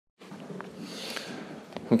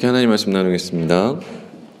함께 하나님 말씀 나누겠습니다.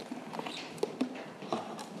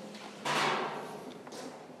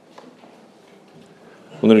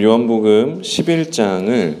 오늘 요한복음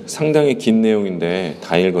 11장을 상당히 긴 내용인데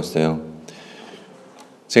다 읽었어요.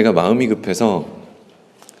 제가 마음이 급해서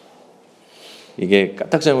이게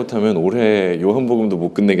까딱 잘못하면 올해 요한복음도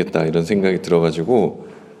못 끝내겠다 이런 생각이 들어가지고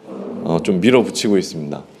좀 밀어붙이고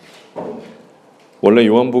있습니다. 원래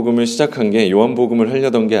요한복음을 시작한 게 요한복음을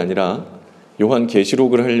하려던 게 아니라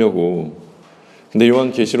요한계시록을 하려고, 근데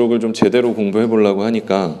요한계시록을 좀 제대로 공부해 보려고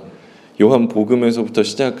하니까 요한복음에서부터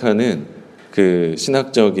시작하는 그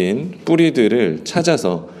신학적인 뿌리들을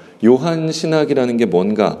찾아서 요한신학이라는 게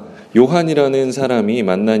뭔가, 요한이라는 사람이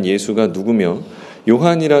만난 예수가 누구며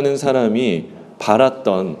요한이라는 사람이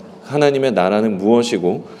바랐던 하나님의 나라는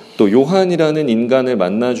무엇이고 또 요한이라는 인간을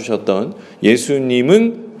만나주셨던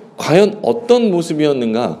예수님은 과연 어떤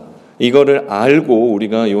모습이었는가, 이거를 알고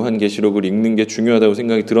우리가 요한계시록을 읽는 게 중요하다고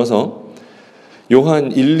생각이 들어서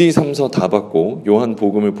요한 1, 2, 3서 다 받고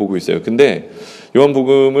요한복음을 보고 있어요. 근데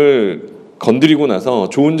요한복음을 건드리고 나서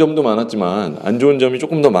좋은 점도 많았지만 안 좋은 점이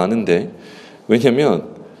조금 더 많은데, 왜냐면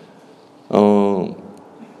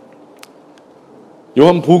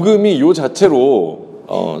요한복음이 요 자체로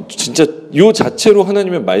진짜 요 자체로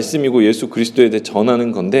하나님의 말씀이고 예수 그리스도에 대해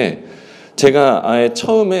전하는 건데, 제가 아예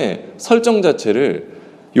처음에 설정 자체를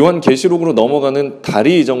요한계시록으로 넘어가는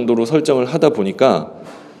다리 정도로 설정을 하다 보니까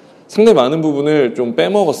상당히 많은 부분을 좀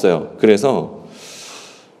빼먹었어요. 그래서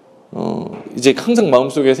이제 항상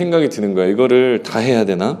마음속에 생각이 드는 거예요. 이거를 다 해야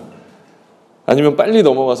되나? 아니면 빨리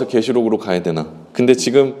넘어가서 계시록으로 가야 되나? 근데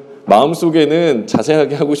지금 마음속에는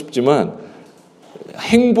자세하게 하고 싶지만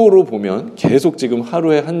행보로 보면 계속 지금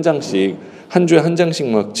하루에 한 장씩, 한 주에 한 장씩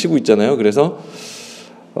막 치고 있잖아요. 그래서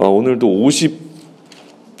오늘도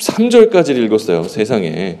 53절까지 읽었어요.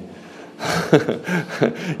 세상에.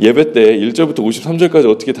 예배 때 1절부터 53절까지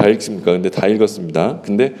어떻게 다 읽습니까? 근데 다 읽었습니다.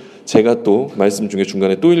 근데 제가 또 말씀 중에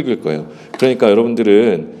중간에 또 읽을 거예요. 그러니까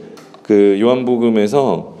여러분들은 그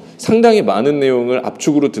요한복음에서 상당히 많은 내용을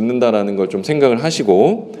압축으로 듣는다라는 걸 좀 생각을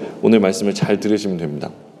하시고 오늘 말씀을 잘 들으시면 됩니다.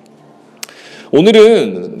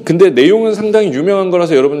 오늘은 근데 내용은 상당히 유명한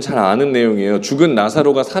거라서 여러분 잘 아는 내용이에요. 죽은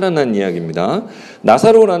나사로가 살아난 이야기입니다.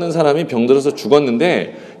 나사로라는 사람이 병들어서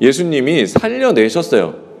죽었는데 예수님이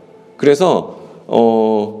살려내셨어요. 그래서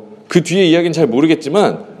그 뒤에 이야기는 잘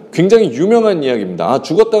모르겠지만 굉장히 유명한 이야기입니다.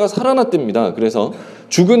 죽었다가 살아났답니다. 그래서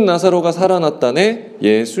죽은 나사로가 살아났다네,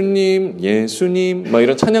 예수님, 예수님, 막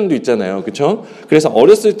이런 찬양도 있잖아요. 그렇죠? 그래서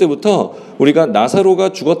어렸을 때부터 우리가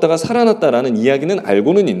나사로가 죽었다가 살아났다라는 이야기는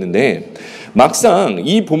알고는 있는데, 막상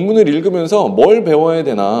이 본문을 읽으면서 뭘 배워야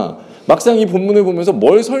되나, 막상 이 본문을 보면서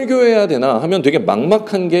뭘 설교해야 되나 하면 되게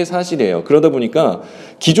막막한 게 사실이에요. 그러다 보니까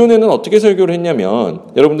기존에는 어떻게 설교를 했냐면,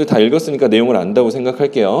 여러분들 다 읽었으니까 내용을 안다고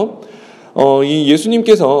생각할게요. 이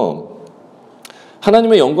예수님께서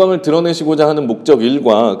하나님의 영광을 드러내시고자 하는 목적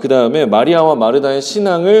 1과 그 다음에 마리아와 마르다의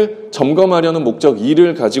신앙을 점검하려는 목적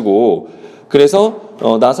 2를 가지고, 그래서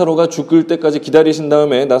나사로가 죽을 때까지 기다리신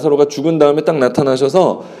다음에 나사로가 죽은 다음에 딱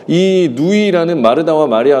나타나셔서 이 누이라는 마르다와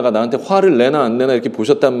마리아가 나한테 화를 내나 안 내나 이렇게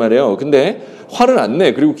보셨단 말이에요. 근데 화를 안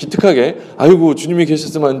내. 그리고 기특하게 아이고 주님이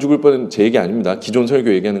계셨으면 안 죽을 뻔했는데, 제 얘기 아닙니다. 기존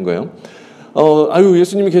설교 얘기하는 거예요. 아유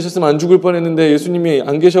예수님이 계셨으면 안 죽을 뻔했는데 예수님이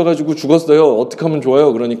안 계셔가지고 죽었어요. 어떻게 하면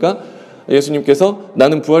좋아요? 그러니까 예수님께서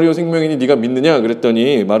나는 부활이요 생명이니 네가 믿느냐?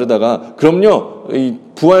 그랬더니 마르다가 그럼요, 이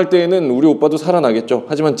부활 때에는 우리 오빠도 살아나겠죠.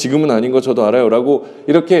 하지만 지금은 아닌 거 저도 알아요. 라고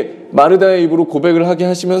이렇게 마르다의 입으로 고백을 하게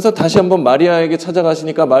하시면서 다시 한번 마리아에게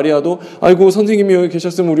찾아가시니까 마리아도 아이고 선생님이 여기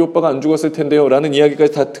계셨으면 우리 오빠가 안 죽었을 텐데요. 라는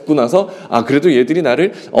이야기까지 다 듣고 나서 그래도 얘들이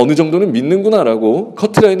나를 어느 정도는 믿는구나 라고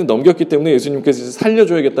커트라인을 넘겼기 때문에 예수님께서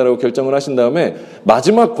살려줘야겠다라고 결정을 하신 다음에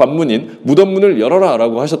마지막 관문인 무덤문을 열어라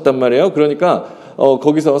라고 하셨단 말이에요. 그러니까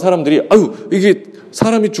거기서 사람들이 아유 이게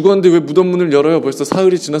사람이 죽었는데 왜 무덤문을 열어요? 벌써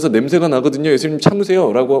사흘이 지나서 냄새가 나거든요. 예수님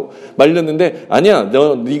참으세요 라고 말렸는데, 아니야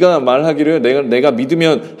네가 말하기를 내가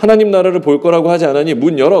믿으면 하나님 나라를 볼 거라고 하지 않았니?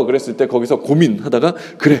 문 열어. 그랬을 때 거기서 고민하다가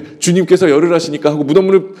그래 주님께서 열으라시니까 하고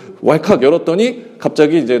무덤문을 왈칵 열었더니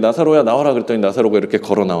갑자기 이제 나사로야 나와라 그랬더니 나사로가 이렇게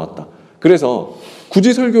걸어 나왔다. 그래서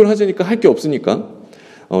굳이 설교를 하자니까 할 게 없으니까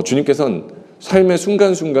주님께서는 삶의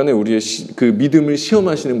순간순간에 우리의 그 믿음을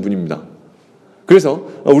시험하시는 분입니다. 그래서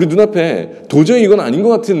우리 눈앞에 도저히 이건 아닌 것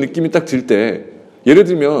같은 느낌이 딱 들 때, 예를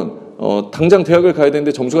들면 당장 대학을 가야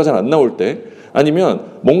되는데 점수가 잘 안 나올 때, 아니면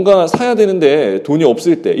뭔가 사야 되는데 돈이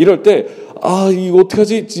없을 때, 이럴 때 이거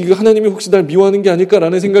어떡하지? 이거 하나님이 혹시 날 미워하는 게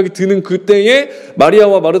아닐까라는 생각이 드는 그때에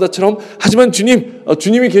마리아와 마르다처럼 하지만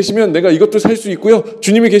주님이 계시면 내가 이것도 살 수 있고요.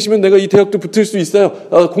 주님이 계시면 내가 이 대학도 붙을 수 있어요.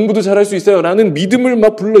 공부도 잘할 수 있어요. 라는 믿음을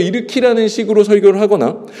막 불러일으키라는 식으로 설교를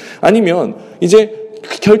하거나, 아니면 이제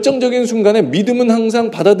결정적인 순간에 믿음은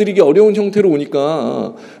항상 받아들이기 어려운 형태로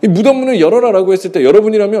오니까 이 무덤문을 열어라라고 했을 때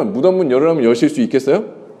여러분이라면 무덤문 열으라면 여실 수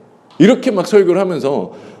있겠어요? 이렇게 막 설교를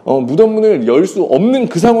하면서 무덤문을 열 수 없는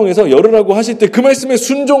그 상황에서 열으라고 하실 때 그 말씀에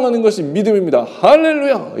순종하는 것이 믿음입니다.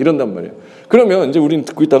 할렐루야! 이런단 말이에요. 그러면 이제 우리는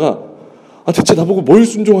듣고 있다가 대체 나보고 뭘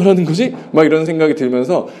순종하라는 거지? 막 이런 생각이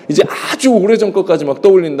들면서 이제 아주 오래전 것까지 막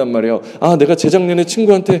떠올린단 말이에요. 내가 재작년에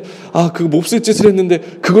친구한테 그 몹쓸 짓을 했는데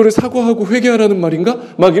그거를 사과하고 회개하라는 말인가?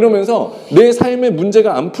 막 이러면서 내 삶의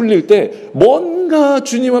문제가 안 풀릴 때 뭔가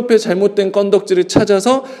주님 앞에 잘못된 건덕지를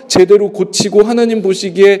찾아서 제대로 고치고 하나님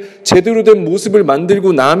보시기에 제대로 된 모습을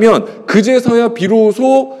만들고 나면 그제서야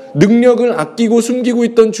비로소 능력을 아끼고 숨기고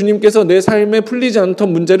있던 주님께서 내 삶에 풀리지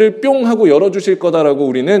않던 문제를 뿅 하고 열어주실 거다라고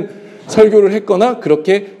우리는 설교를 했거나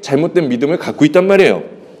그렇게 잘못된 믿음을 갖고 있단 말이에요.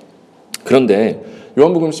 그런데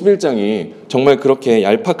요한복음 11장이 정말 그렇게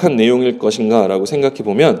얄팍한 내용일 것인가 라고 생각해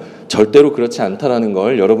보면 절대로 그렇지 않다라는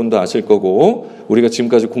걸 여러분도 아실 거고 우리가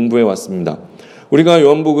지금까지 공부해 왔습니다. 우리가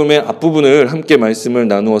요한복음의 앞부분을 함께 말씀을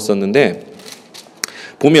나누었었는데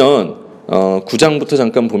보면 9장부터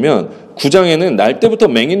잠깐 보면 9장에는 날 때부터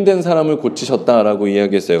맹인된 사람을 고치셨다라고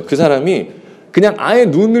이야기했어요. 그 사람이 그냥 아예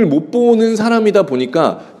눈을 못 보는 사람이다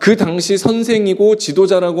보니까 그 당시 선생이고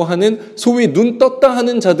지도자라고 하는 소위 눈 떴다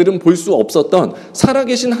하는 자들은 볼 수 없었던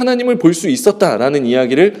살아계신 하나님을 볼 수 있었다라는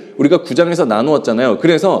이야기를 우리가 9장에서 나누었잖아요.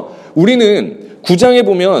 그래서 우리는 9장에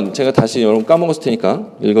보면 제가 다시 여러분 까먹었을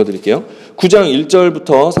테니까 읽어드릴게요. 9장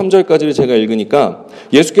 1절부터 3절까지를 제가 읽으니까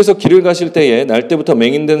예수께서 길을 가실 때에 날 때부터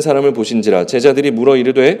맹인된 사람을 보신지라 제자들이 물어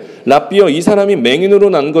이르되 랍비여 이 사람이 맹인으로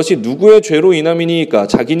난 것이 누구의 죄로 인함이니이까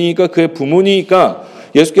자기니이까 그의 부모니이까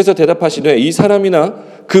예수께서 대답하시되 이 사람이나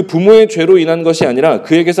그 부모의 죄로 인한 것이 아니라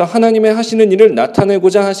그에게서 하나님의 하시는 일을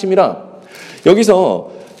나타내고자 하심이라. 여기서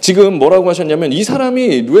지금 뭐라고 하셨냐면 이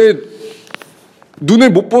사람이 왜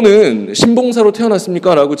눈을 못 보는 신봉사로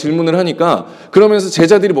태어났습니까? 라고 질문을 하니까 그러면서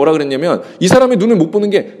제자들이 뭐라 그랬냐면 이 사람이 눈을 못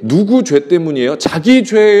보는 게 누구 죄 때문이에요? 자기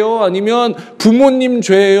죄예요? 아니면 부모님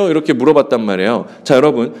죄예요? 이렇게 물어봤단 말이에요. 자,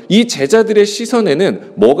 여러분 이 제자들의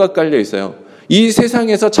시선에는 뭐가 깔려 있어요? 이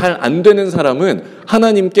세상에서 잘 안 되는 사람은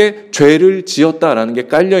하나님께 죄를 지었다라는 게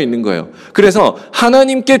깔려 있는 거예요. 그래서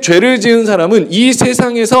하나님께 죄를 지은 사람은 이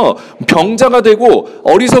세상에서 병자가 되고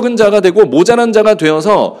어리석은 자가 되고 모자란 자가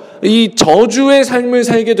되어서 이 저주의 삶을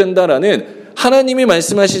살게 된다라는 하나님이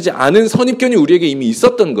말씀하시지 않은 선입견이 우리에게 이미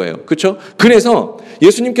있었던 거예요. 그렇죠? 그래서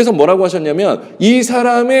예수님께서 뭐라고 하셨냐면 이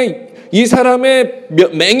사람의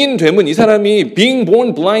맹인됨은 이 사람이 being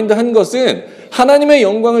born blind 한 것은 하나님의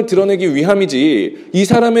영광을 드러내기 위함이지 이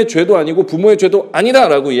사람의 죄도 아니고 부모의 죄도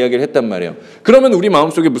아니다라고 이야기를 했단 말이에요. 그러면 우리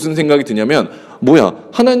마음속에 무슨 생각이 드냐면 뭐야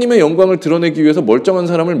하나님의 영광을 드러내기 위해서 멀쩡한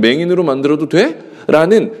사람을 맹인으로 만들어도 돼?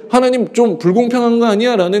 라는 하나님 좀 불공평한 거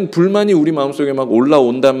아니야? 라는 불만이 우리 마음속에 막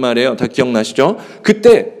올라온단 말이에요. 다 기억나시죠?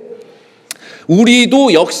 그때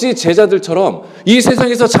우리도 역시 제자들처럼 이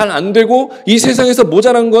세상에서 잘 안 되고 이 세상에서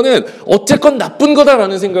모자란 거는 어쨌건 나쁜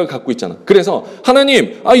거다라는 생각을 갖고 있잖아. 그래서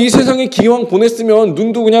하나님 이 세상에 기왕 보냈으면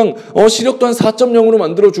눈도 그냥 시력도 한 4.0으로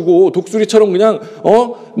만들어주고 독수리처럼 그냥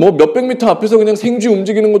뭐 몇백 미터 앞에서 그냥 생쥐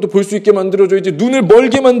움직이는 것도 볼 수 있게 만들어줘야지 눈을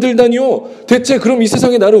멀게 만들다니요. 대체 그럼 이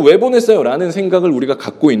세상에 나를 왜 보냈어요? 라는 생각을 우리가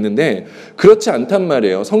갖고 있는데 그렇지 않단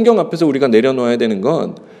말이에요. 성경 앞에서 우리가 내려놓아야 되는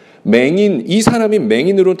건 이 사람이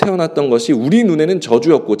맹인으로 태어났던 것이 우리 눈에는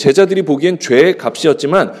저주였고 제자들이 보기엔 죄의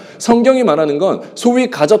값이었지만 성경이 말하는 건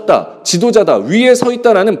소위 가졌다, 지도자다, 위에 서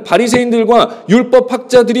있다라는 바리새인들과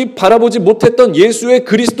율법학자들이 바라보지 못했던 예수의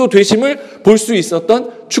그리스도 되심을 볼 수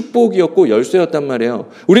있었던 축복이었고 열쇠였단 말이에요.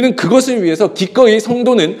 우리는 그것을 위해서 기꺼이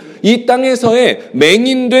성도는 이 땅에서의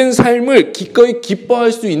맹인된 삶을 기꺼이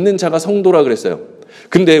기뻐할 수 있는 자가 성도라 그랬어요.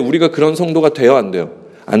 근데 우리가 그런 성도가 돼야 안 돼요.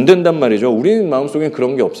 안 된단 말이죠. 우리 마음속엔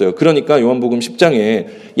그런 게 없어요. 그러니까 요한복음 10장에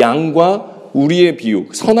양과 우리의 비유,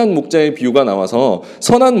 선한 목자의 비유가 나와서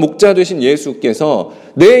선한 목자 되신 예수께서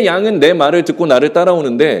내 양은 내 말을 듣고 나를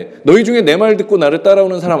따라오는데 너희 중에 내 말 듣고 나를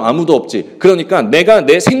따라오는 사람 아무도 없지. 그러니까 내가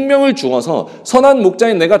내 생명을 주어서 선한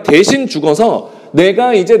목자인 내가 대신 죽어서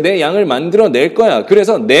내가 이제 내 양을 만들어낼 거야.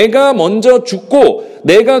 그래서 내가 먼저 죽고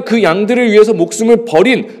내가 그 양들을 위해서 목숨을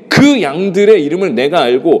버린 그 양들의 이름을 내가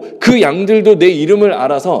알고 그 양들도 내 이름을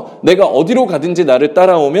알아서 내가 어디로 가든지 나를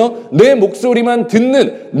따라오며 내 목소리만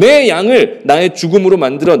듣는 내 양을 나의 죽음으로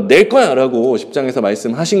만들어낼 거야 라고 10장에서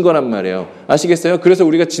말씀하신 거란 말이에요. 아시겠어요? 그래서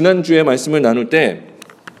우리가 지난주에 말씀을 나눌 때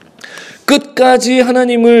끝까지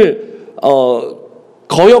하나님을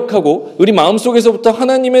거역하고 우리 마음속에서부터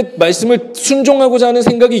하나님의 말씀을 순종하고자 하는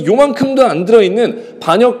생각이 요만큼도 안 들어있는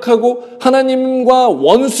반역하고 하나님과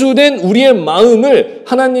원수된 우리의 마음을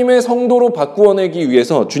하나님의 성도로 바꾸어내기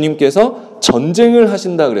위해서 주님께서 전쟁을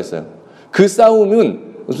하신다 그랬어요. 그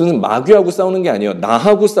싸움은 무슨 마귀하고 싸우는 게 아니에요.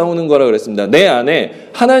 나하고 싸우는 거라 그랬습니다. 내 안에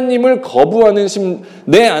하나님을 거부하고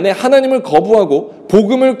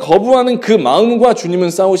복음을 거부하는 그 마음과 주님은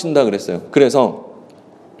싸우신다 그랬어요. 그래서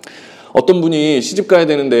어떤 분이 시집 가야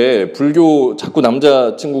되는데 자꾸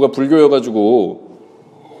남자친구가 불교여가지고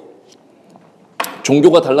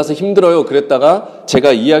종교가 달라서 힘들어요. 그랬다가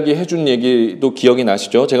제가 이야기해준 얘기도 기억이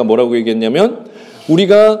나시죠? 제가 뭐라고 얘기했냐면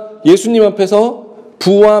우리가 예수님 앞에서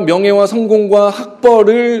부와 명예와 성공과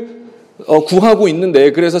학벌을 구하고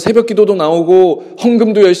있는데 그래서 새벽 기도도 나오고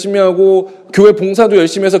헌금도 열심히 하고 교회 봉사도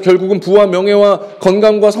열심히 해서 결국은 부와 명예와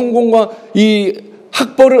건강과 성공과 이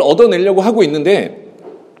학벌을 얻어내려고 하고 있는데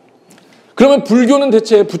그러면 불교는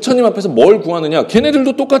대체 부처님 앞에서 뭘 구하느냐?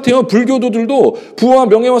 걔네들도 똑같아요. 불교도들도 부와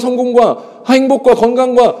명예와 성공과 행복과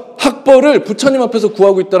건강과 학벌을 부처님 앞에서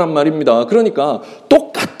구하고 있다란 말입니다. 그러니까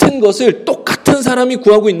똑같은 것을 똑같은 사람이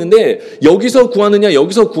구하고 있는데 여기서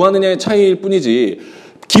구하느냐의 차이일 뿐이지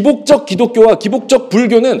기복적 기독교와 기복적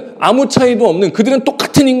불교는 아무 차이도 없는 그들은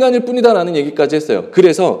똑같은 인간일 뿐이다라는 얘기까지 했어요.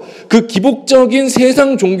 그래서 그 기복적인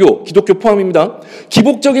세상 종교, 기독교 포함입니다.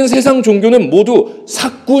 기복적인 세상 종교는 모두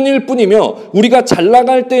사꾼일 뿐이며 우리가 잘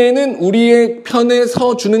나갈 때에는 우리의 편에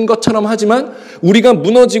서주는 것처럼 하지만 우리가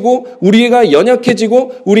무너지고 우리가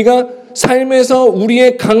연약해지고 우리가 삶에서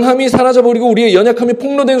우리의 강함이 사라져버리고 우리의 연약함이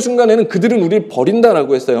폭로된 순간에는 그들은 우리를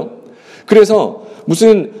버린다라고 했어요. 그래서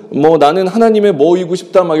무슨 나는 하나님의 뭐이고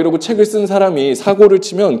싶다 막 이러고 책을 쓴 사람이 사고를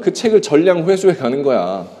치면 그 책을 전량 회수해 가는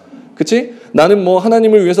거야. 그치? 나는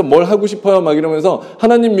하나님을 위해서 뭘 하고 싶어요 막 이러면서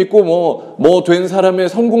하나님 믿고 뭐 된 사람의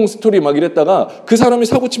성공 스토리 막 이랬다가 그 사람이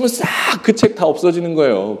사고 치면 싹 그 책 다 없어지는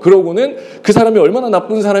거예요. 그러고는 그 사람이 얼마나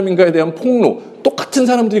나쁜 사람인가에 대한 폭로. 똑같은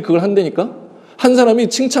사람들이 그걸 한다니까? 한 사람이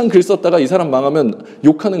칭찬 글 썼다가 이 사람 망하면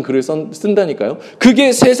욕하는 글을 쓴다니까요.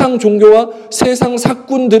 그게 세상 종교와 세상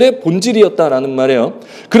사꾼들의 본질이었다라는 말이에요.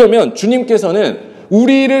 그러면 주님께서는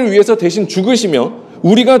우리를 위해서 대신 죽으시며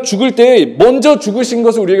우리가 죽을 때 먼저 죽으신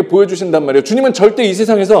것을 우리에게 보여주신단 말이에요. 주님은 절대 이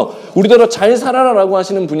세상에서 우리더러 잘 살아라라고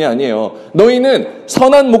하시는 분이 아니에요. 너희는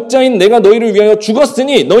선한 목자인 내가 너희를 위하여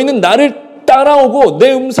죽었으니 너희는 나를 따라오고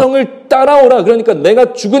내 음성을 따라오라. 그러니까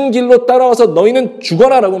내가 죽은 길로 따라와서 너희는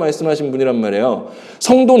죽어라라고 말씀하신 분이란 말이에요.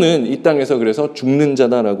 성도는 이 땅에서 그래서 죽는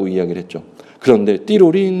자다라고 이야기를 했죠. 그런데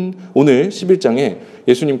띠로린 오늘 11장에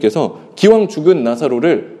예수님께서 기왕 죽은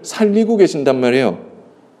나사로를 살리고 계신단 말이에요.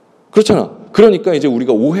 그렇잖아. 그러니까 이제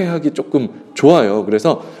우리가 오해하기 조금 좋아요.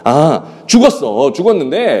 그래서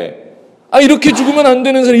죽었는데 이렇게 죽으면 안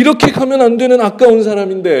되는 사람, 이렇게 가면 안 되는 아까운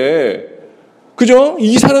사람인데 그죠?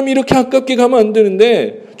 이 사람이 이렇게 아깝게 가면 안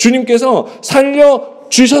되는데 주님께서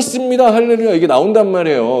살려주셨습니다. 할렐루야. 이게 나온단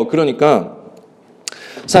말이에요. 그러니까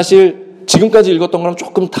사실 지금까지 읽었던 거랑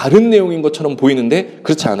조금 다른 내용인 것처럼 보이는데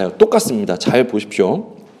그렇지 않아요. 똑같습니다. 잘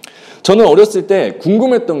보십시오. 저는 어렸을 때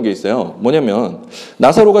궁금했던 게 있어요. 뭐냐면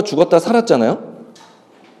나사로가 죽었다 살았잖아요.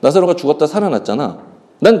 나사로가 죽었다 살아났잖아.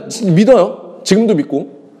 난 믿어요. 지금도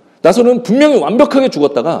믿고. 나사로는 분명히 완벽하게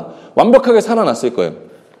죽었다가 완벽하게 살아났을 거예요.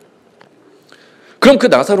 그럼 그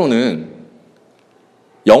나사로는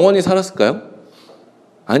영원히 살았을까요?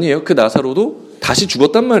 아니에요. 그 나사로도 다시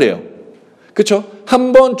죽었단 말이에요. 그렇죠?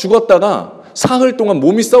 한 번 죽었다가 사흘 동안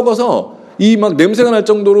몸이 썩어서 이 막 냄새가 날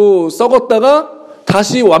정도로 썩었다가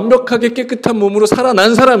다시 완벽하게 깨끗한 몸으로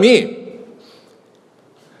살아난 사람이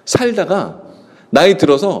살다가 나이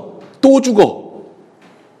들어서 또 죽어.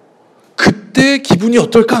 그때 기분이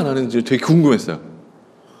어떨까? 나는 되게 궁금했어요.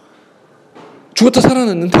 죽었다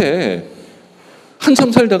살아났는데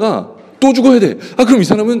한참 살다가 또 죽어야 돼. 그럼 이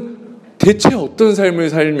사람은 대체 어떤 삶을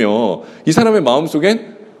살며 이 사람의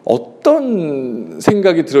마음속엔 어떤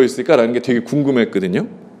생각이 들어있을까라는 게 되게 궁금했거든요.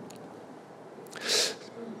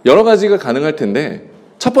 여러 가지가 가능할 텐데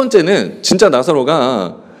첫 번째는 진짜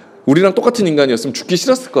나사로가 우리랑 똑같은 인간이었으면 죽기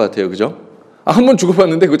싫었을 것 같아요. 그죠? 한 번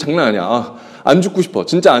죽어봤는데 그거 장난 아니야. 안 죽고 싶어.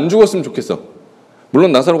 진짜 안 죽었으면 좋겠어.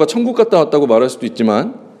 물론 나사로가 천국 갔다 왔다고 말할 수도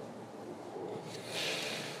있지만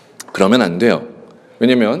그러면 안 돼요.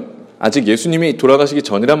 왜냐면 아직 예수님이 돌아가시기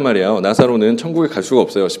전이란 말이에요. 나사로는 천국에 갈 수가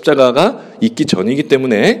없어요. 십자가가 있기 전이기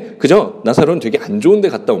때문에 그죠? 나사로는 되게 안 좋은 데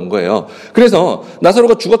갔다 온 거예요. 그래서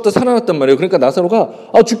나사로가 죽었다 살아났단 말이에요. 그러니까 나사로가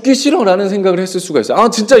죽기 싫어라는 생각을 했을 수가 있어요.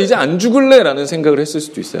 진짜 이제 안 죽을래라는 생각을 했을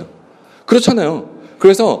수도 있어요. 그렇잖아요.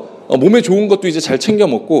 그래서 몸에 좋은 것도 이제 잘 챙겨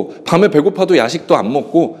먹고 밤에 배고파도 야식도 안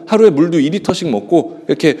먹고 하루에 물도 2리터씩 먹고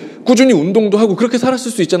이렇게 꾸준히 운동도 하고 그렇게 살았을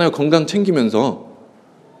수 있잖아요. 건강 챙기면서.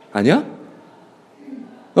 아니야?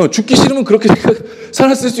 죽기 싫으면 그렇게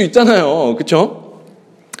살았을 수 있잖아요. 그렇죠?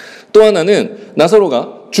 또 하나는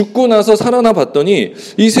나사로가 죽고 나서 살아나 봤더니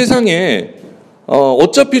이 세상에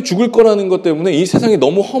어차피 죽을 거라는 것 때문에 이 세상이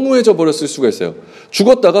너무 허무해져 버렸을 수가 있어요.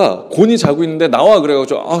 죽었다가 곤히 자고 있는데 나와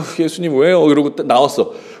그래가지고 예수님 왜요? 이러고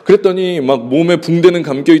나왔어. 그랬더니 막 몸에 붕대는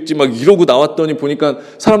감겨있지 막 이러고 나왔더니 보니까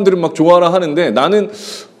사람들은 막 좋아라 하는데 나는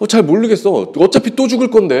잘 모르겠어. 어차피 또 죽을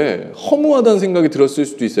건데 허무하다는 생각이 들었을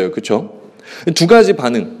수도 있어요. 그렇죠? 두 가지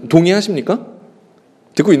반응 동의하십니까?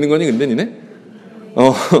 듣고 있는 거니 근데 니네?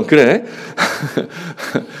 그래.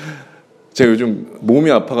 제가 요즘 몸이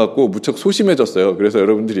아파갖고 무척 소심해졌어요. 그래서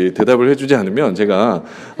여러분들이 대답을 해주지 않으면 제가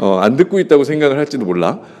안 듣고 있다고 생각을 할지도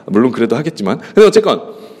몰라. 물론 그래도 하겠지만. 근데 어쨌건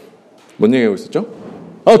뭔 얘기하고 있었죠?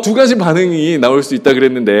 두 가지 반응이 나올 수 있다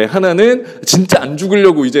그랬는데 하나는 진짜 안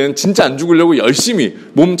죽으려고 이제는 진짜 안 죽으려고 열심히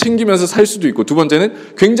몸 챙기면서 살 수도 있고 두 번째는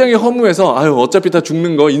굉장히 허무해서 어차피 다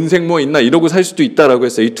죽는 거 인생 뭐 있나 이러고 살 수도 있다라고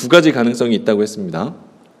했어요. 이 두 가지 가능성이 있다고 했습니다.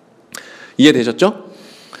 이해되셨죠?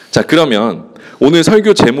 자, 그러면 오늘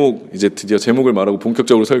설교 제목, 이제 드디어 제목을 말하고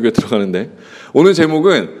본격적으로 설교에 들어가는데 오늘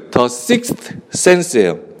제목은 The Sixth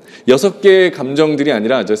Sense예요. 6개의 감정들이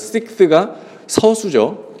아니라 저 sixth가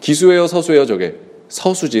서수죠. 기수예요, 서수예요, 저게?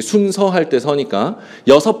 서수지. 순서할 때 서니까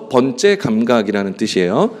 6번째 감각이라는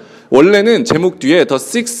뜻이에요. 원래는 제목 뒤에 The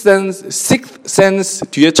Sixth Sense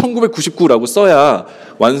뒤에 1999라고 써야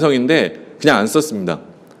완성인데 그냥 안 썼습니다.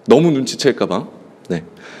 너무 눈치챌까 봐. 네.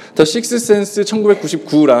 The Sixth Sense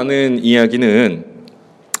 1999라는 이야기는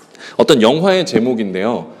어떤 영화의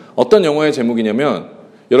제목인데요. 어떤 영화의 제목이냐면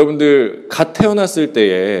여러분들 갓 태어났을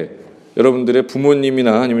때에 여러분들의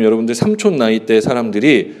부모님이나 아니면 여러분들 삼촌 나이 때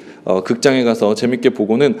사람들이 극장에 가서 재밌게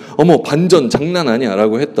보고는 어머 반전 장난 아니야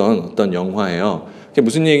라고 했던 어떤 영화예요. 그게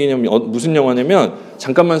무슨 얘기냐면 무슨 영화냐면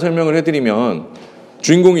잠깐만 설명을 해드리면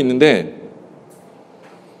주인공이 있는데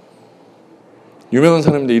유명한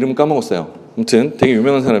사람인데 이름 까먹었어요. 아무튼 되게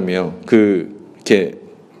유명한 사람이에요. 이렇게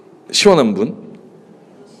시원한 분.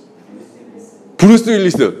 브루스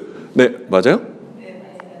윌리스. 네, 맞아요?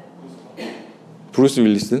 브루스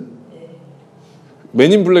윌리스?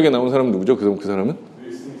 맨인 블랙에 나온 사람은 누구죠? 그 사람은?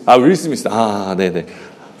 윌 스미스. 네네.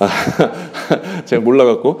 제가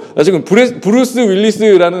몰라갖고. 지금 브루스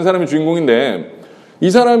윌리스라는 사람이 주인공인데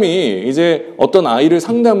이 사람이 이제 어떤 아이를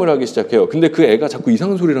상담을 하기 시작해요. 근데 그 애가 자꾸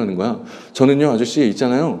이상한 소리를 하는 거야. 저는요, 아저씨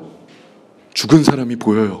있잖아요. 죽은 사람이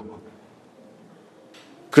보여요.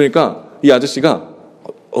 그러니까 이 아저씨가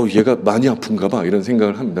얘가 많이 아픈가 봐 이런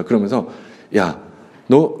생각을 합니다. 그러면서 야,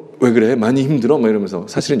 너 왜 그래? 많이 힘들어? 막 이러면서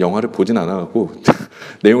사실은 영화를 보진 않아갖고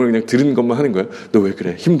내용을 그냥 들은 것만 하는 거예요. 너 왜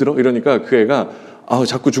그래? 힘들어? 이러니까 그 애가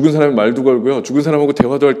자꾸 죽은 사람이 말도 걸고요. 죽은 사람하고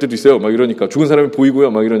대화도 할 때도 있어요. 막 이러니까 죽은 사람이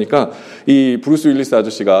보이고요. 막 이러니까 이 브루스 윌리스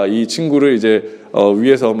아저씨가 이 친구를 이제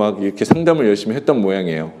위에서 막 이렇게 상담을 열심히 했던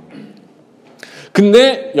모양이에요.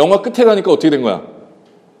 근데 영화 끝에 가니까 어떻게 된 거야?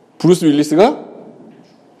 브루스 윌리스가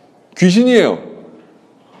귀신이에요.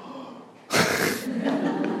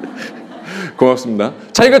 고맙습니다.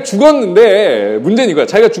 자기가 죽었는데 문제는 이거야.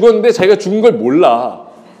 자기가 죽었는데 자기가 죽은 걸 몰라.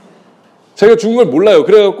 자기가 죽은 걸 몰라요.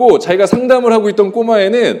 그래갖고 자기가 상담을 하고 있던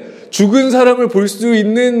꼬마애는 죽은 사람을 볼 수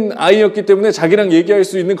있는 아이였기 때문에 자기랑 얘기할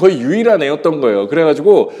수 있는 거의 유일한 애였던 거예요.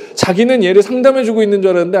 그래가지고 자기는 얘를 상담해주고 있는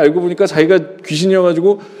줄 알았는데 알고 보니까 자기가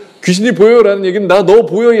귀신이어가지고 귀신이 보여라는 얘기는 나 너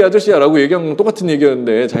보여 이 아저씨야 라고 얘기한 건 똑같은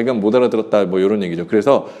얘기였는데 자기가 못 알아들었다 뭐 이런 얘기죠.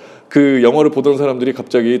 그래서 그 영화를 보던 사람들이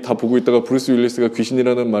갑자기 다 보고 있다가 브루스 윌리스가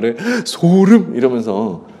귀신이라는 말에 소름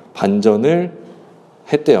이러면서 반전을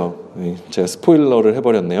했대요. 제가 스포일러를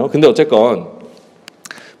해버렸네요. 근데 어쨌건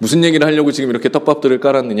무슨 얘기를 하려고 지금 이렇게 떡밥들을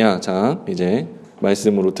깔았느냐. 자, 이제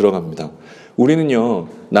말씀으로 들어갑니다. 우리는요,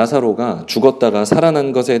 나사로가 죽었다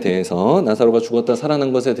살아난 것에 대해서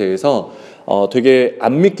되게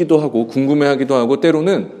안 믿기도 하고 궁금해하기도 하고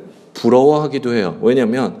때로는 부러워하기도 해요.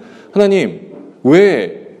 왜냐하면 하나님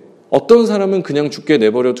왜 어떤 사람은 그냥 죽게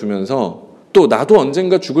내버려 두면서 또 나도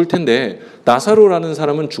언젠가 죽을 텐데 나사로라는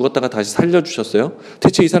사람은 죽었다가 다시 살려주셨어요?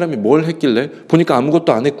 대체 이 사람이 뭘 했길래? 보니까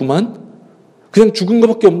아무것도 안 했구만? 그냥 죽은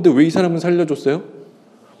것밖에 없는데 왜 이 사람은 살려줬어요?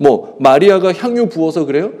 뭐 마리아가 향유 부어서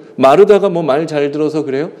그래요? 마르다가 뭐 말 잘 들어서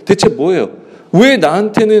그래요? 대체 뭐예요? 왜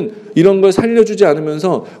나한테는 이런 걸 살려주지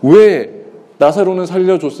않으면서 왜 나사로는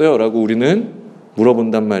살려줬어요? 라고 우리는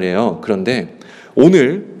물어본단 말이에요. 그런데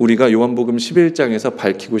오늘 우리가 요한복음 11장에서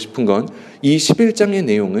밝히고 싶은 건 이 11장의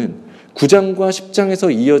내용은 9장과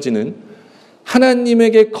 10장에서 이어지는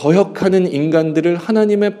하나님에게 거역하는 인간들을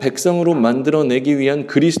하나님의 백성으로 만들어내기 위한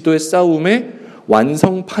그리스도의 싸움의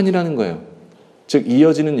완성판이라는 거예요. 즉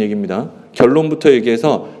이어지는 얘기입니다. 결론부터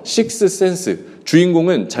얘기해서 식스 센스,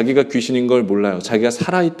 주인공은 자기가 귀신인 걸 몰라요. 자기가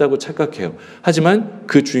살아있다고 착각해요. 하지만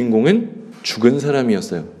그 주인공은 죽은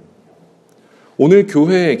사람이었어요. 오늘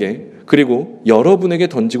교회에게 그리고 여러분에게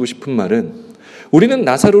던지고 싶은 말은 우리는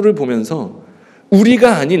나사로를 보면서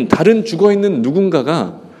우리가 아닌 다른 죽어있는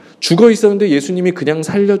누군가가 죽어 있었는데 예수님이 그냥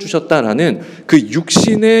살려주셨다라는 그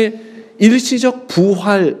육신의 일시적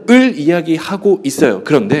부활을 이야기하고 있어요.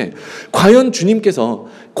 그런데 과연 주님께서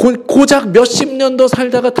고작 몇십 년 더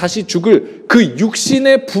살다가 다시 죽을 그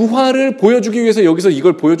육신의 부활을 보여주기 위해서 여기서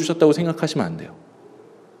이걸 보여주셨다고 생각하시면 안 돼요.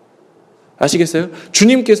 아시겠어요?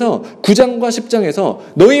 주님께서 9장과 10장에서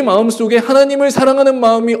너희 마음속에 하나님을 사랑하는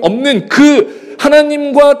마음이 없는 그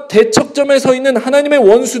하나님과 대척점에 서 있는 하나님의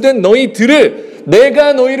원수된 너희들을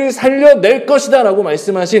내가 너희를 살려낼 것이다 라고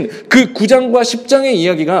말씀하신 그 9장과 10장의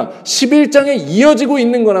이야기가 11장에 이어지고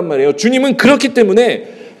있는 거란 말이에요. 주님은 그렇기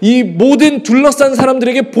때문에 이 모든 둘러싼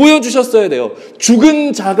사람들에게 보여주셨어야 돼요.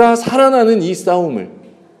 죽은 자가 살아나는 이 싸움을.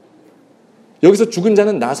 여기서 죽은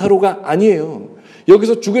자는 나사로가 아니에요.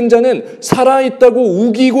 여기서 죽은 자는 살아있다고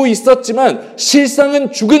우기고 있었지만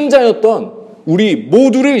실상은 죽은 자였던 우리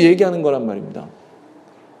모두를 얘기하는 거란 말입니다.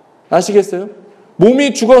 아시겠어요?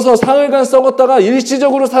 몸이 죽어서 사흘간 썩었다가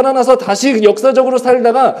일시적으로 살아나서 다시 역사적으로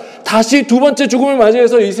살다가 다시 두 번째 죽음을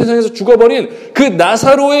맞이해서 이 세상에서 죽어버린 그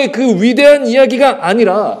나사로의 그 위대한 이야기가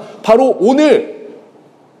아니라 바로 오늘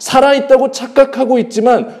살아있다고 착각하고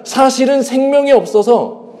있지만 사실은 생명이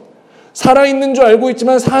없어서 살아있는 줄 알고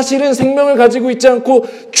있지만 사실은 생명을 가지고 있지 않고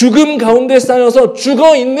죽음 가운데 쌓여서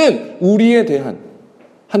죽어있는 우리에 대한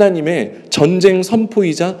하나님의 전쟁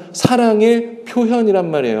선포이자 사랑의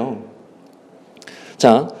표현이란 말이에요.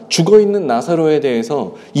 자, 죽어있는 나사로에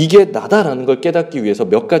대해서 이게 나다라는 걸 깨닫기 위해서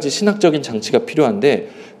몇 가지 신학적인 장치가 필요한데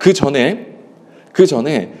그 전에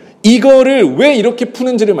이거를 왜 이렇게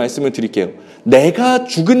푸는지를 말씀을 드릴게요. 내가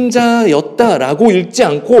죽은 자였다라고 읽지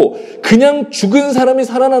않고 그냥 죽은 사람이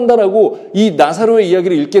살아난다라고 이 나사로의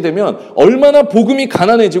이야기를 읽게 되면 얼마나 복음이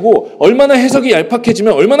가난해지고 얼마나 해석이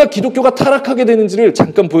얄팍해지면 얼마나 기독교가 타락하게 되는지를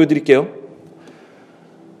잠깐 보여드릴게요.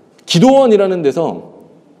 기도원이라는 데서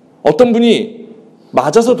어떤 분이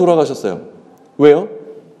맞아서 돌아가셨어요. 왜요?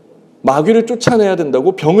 마귀를 쫓아내야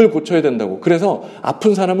된다고, 병을 고쳐야 된다고. 그래서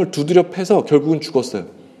아픈 사람을 두드려 패서 결국은 죽었어요.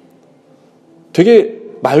 되게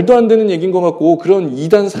말도 안 되는 얘기인 것 같고 그런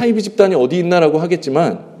이단 사이비 집단이 어디 있나라고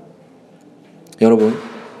하겠지만 여러분,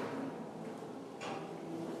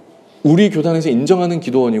 우리 교단에서 인정하는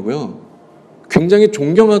기도원이고요. 굉장히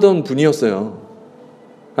존경하던 분이었어요.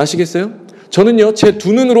 아시겠어요? 저는요, 제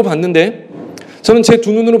두 눈으로 봤는데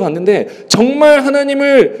정말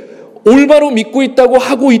하나님을 올바로 믿고 있다고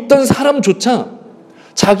하고 있던 사람조차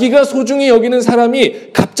자기가 소중히 여기는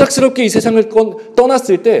사람이 갑작스럽게 이 세상을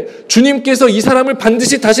떠났을 때 주님께서 이 사람을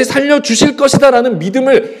반드시 다시 살려주실 것이다 라는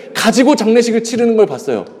믿음을 가지고 장례식을 치르는 걸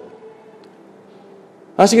봤어요.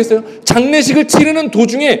 아시겠어요? 장례식을 치르는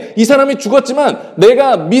도중에 이 사람이 죽었지만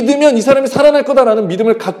내가 믿으면 이 사람이 살아날 거다라는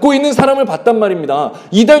믿음을 갖고 있는 사람을 봤단 말입니다.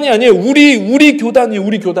 이단이 아니에요. 우리 교단이에요.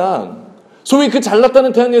 우리 교단. 소위 그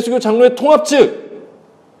잘났다는 대한예수교 장로의 통합 측.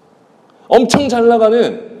 엄청 잘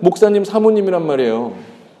나가는 목사님, 사모님이란 말이에요.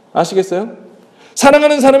 아시겠어요?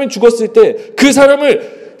 사랑하는 사람이 죽었을 때 그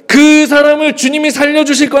사람을 주님이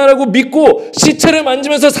살려주실 거라고 믿고 시체를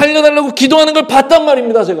만지면서 살려달라고 기도하는 걸 봤단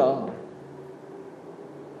말입니다, 제가.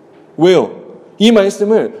 왜요? 이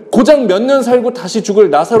말씀을 고작 몇 년 살고 다시 죽을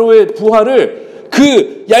나사로의 부활을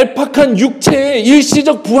그 얄팍한 육체의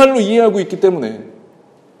일시적 부활로 이해하고 있기 때문에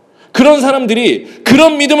그런 사람들이,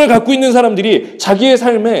 그런 믿음을 갖고 있는 사람들이 자기의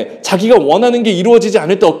삶에 자기가 원하는 게 이루어지지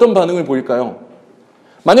않을 때 어떤 반응을 보일까요?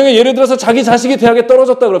 만약에 예를 들어서 자기 자식이 대학에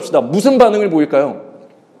떨어졌다 그럽시다. 무슨 반응을 보일까요?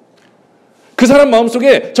 그 사람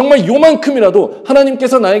마음속에 정말 요만큼이라도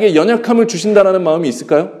하나님께서 나에게 연약함을 주신다라는 마음이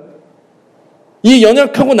있을까요? 이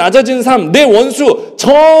연약하고 낮아진 삶, 내 원수,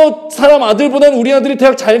 저 사람 아들보다는 우리 아들이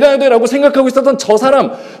대학 잘 가야 돼라고 생각하고 있었던 저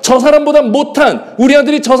사람보다 못한, 우리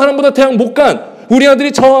아들이 저 사람보다 대학 못 간, 우리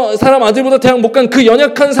아들이 저 사람 아들보다 대학 못 간 그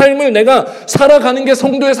연약한 삶을 내가 살아가는 게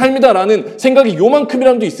성도의 삶이다라는 생각이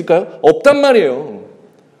요만큼이라도 있을까요? 없단 말이에요.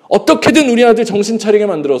 어떻게든 우리 아들 정신 차리게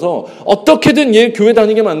만들어서, 어떻게든 얘 교회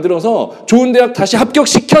다니게 만들어서 좋은 대학 다시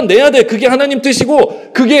합격시켜내야 돼. 그게 하나님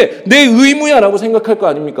뜻이고 그게 내 의무야라고 생각할 거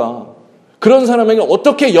아닙니까? 그런 사람에게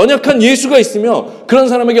어떻게 연약한 예수가 있으며 그런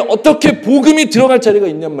사람에게 어떻게 복음이 들어갈 자리가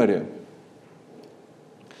있냔 말이에요.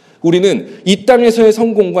 우리는 이 땅에서의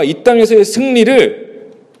성공과 이 땅에서의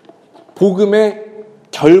승리를 복음의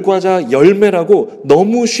결과자 열매라고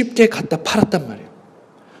너무 쉽게 갖다 팔았단 말이에요.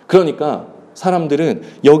 그러니까 사람들은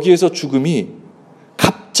여기에서 죽음이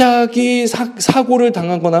갑자기 사고를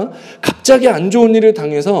당하거나 갑자기 안 좋은 일을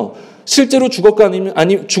당해서 실제로 죽었거나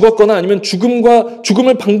아니면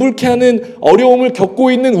죽음을 방불케 하는 어려움을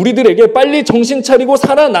겪고 있는 우리들에게 빨리 정신 차리고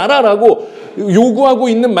살아나라라고 요구하고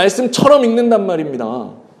있는 말씀처럼 읽는단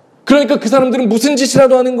말입니다. 그러니까 그 사람들은 무슨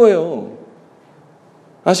짓이라도 하는 거예요.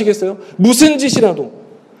 아시겠어요? 무슨 짓이라도.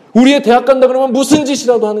 우리의 대학 간다 그러면 무슨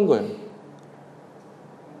짓이라도 하는 거예요.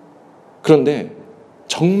 그런데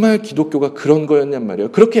정말 기독교가 그런 거였냔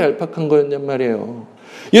말이에요. 그렇게 얄팍한 거였냔 말이에요.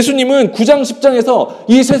 예수님은 9장 10장에서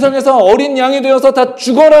이 세상에서 어린 양이 되어서 다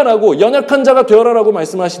죽어라라고, 연약한 자가 되어라라고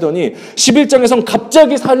말씀하시더니 11장에선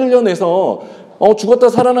갑자기 살려내서 죽었다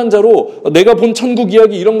살아난 자로 내가 본 천국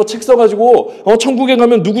이야기 이런 거 책 써가지고 천국에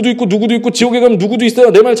가면 누구도 있고 지옥에 가면 누구도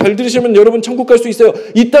있어요. 내 말 잘 들으시면 여러분 천국 갈 수 있어요.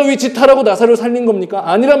 이따위 짓 하라고 나사로를 살린 겁니까?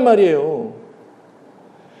 아니란 말이에요.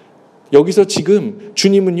 여기서 지금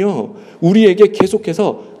주님은요, 우리에게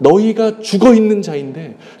계속해서 너희가 죽어있는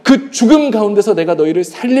자인데 그 죽음 가운데서 내가 너희를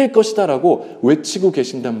살릴 것이다 라고 외치고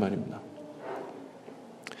계신단 말입니다.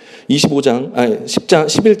 11장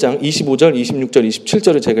 25절, 26절,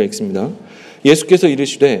 27절을 제가 읽습니다. 예수께서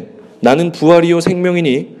이르시되 나는 부활이요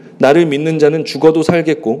생명이니 나를 믿는 자는 죽어도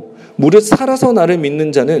살겠고 무릇 살아서 나를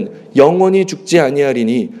믿는 자는 영원히 죽지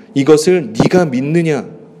아니하리니 이것을 네가 믿느냐?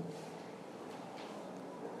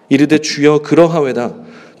 이르되 주여 그러하외다.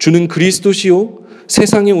 주는 그리스도시요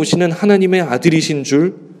세상에 오시는 하나님의 아들이신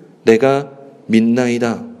줄 내가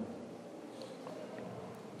믿나이다.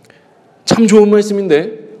 참 좋은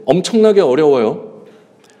말씀인데 엄청나게 어려워요.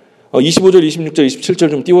 25절, 26절, 27절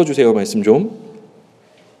좀 띄워주세요. 말씀 좀.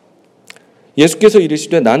 예수께서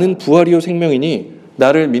이르시되 나는 부활이요 생명이니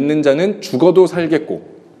나를 믿는 자는 죽어도 살겠고.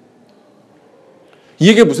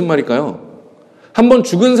 이게 무슨 말일까요? 한번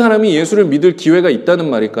죽은 사람이 예수를 믿을 기회가 있다는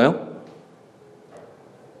말일까요?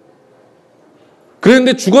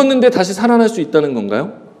 그런데 죽었는데 다시 살아날 수 있다는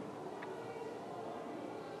건가요?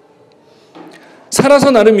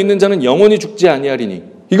 살아서 나를 믿는 자는 영원히 죽지 아니하리니.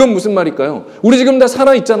 이건 무슨 말일까요? 우리 지금 다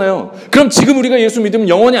살아있잖아요. 그럼 지금 우리가 예수 믿으면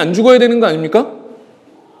영원히 안 죽어야 되는 거 아닙니까?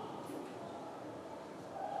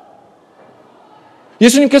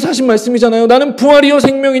 예수님께서 하신 말씀이잖아요. 나는 부활이요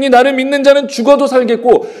생명이니 나를 믿는 자는 죽어도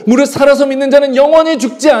살겠고 무릇 살아서 믿는 자는 영원히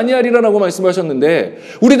죽지 아니하리라라고 말씀하셨는데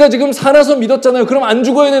우리 다 지금 살아서 믿었잖아요. 그럼 안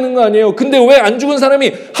죽어야 되는 거 아니에요? 근데 왜 안 죽은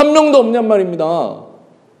사람이 한 명도 없냔 말입니다.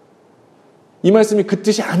 이 말씀이 그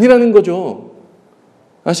뜻이 아니라는 거죠.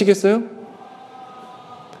 아시겠어요?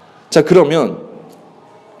 자, 그러면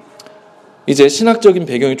이제 신학적인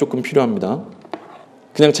배경이 조금 필요합니다.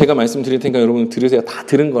 그냥 제가 말씀드릴 테니까 여러분 들으세요. 다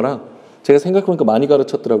들은 거라. 제가 생각해보니까 많이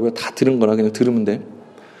가르쳤더라고요. 다 들은 거라 그냥 들으면 돼.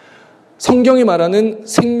 성경이 말하는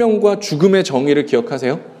생명과 죽음의 정의를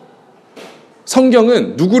기억하세요?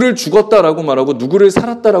 성경은 누구를 죽었다라고 말하고 누구를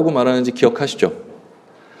살았다라고 말하는지 기억하시죠?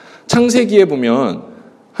 창세기에 보면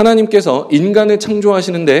하나님께서 인간을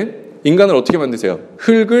창조하시는데 인간을 어떻게 만드세요?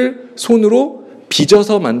 흙을 손으로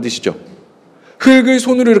빚어서 만드시죠. 흙을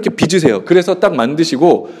손으로 이렇게 빚으세요. 그래서 딱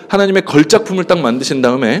만드시고 하나님의 걸작품을 딱 만드신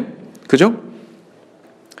다음에, 그죠?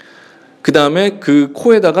 그 다음에 그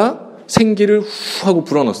코에다가 생기를 후 하고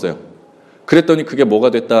불어넣었어요. 그랬더니 그게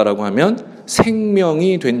뭐가 됐다라고 하면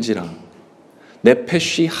생명이 된지라.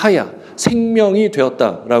 네페시 하야. 생명이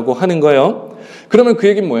되었다라고 하는 거예요. 그러면 그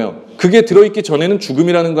얘기는 뭐예요? 그게 들어있기 전에는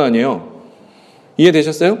죽음이라는 거 아니에요?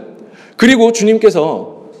 이해되셨어요? 그리고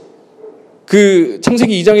주님께서 그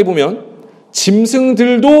창세기 2장에 보면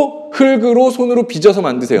짐승들도 흙으로 손으로 빚어서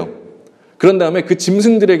만드세요. 그런 다음에 그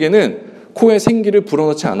짐승들에게는 코에 생기를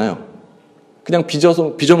불어넣지 않아요. 그냥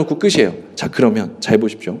빚어놓고 끝이에요. 자, 그러면 잘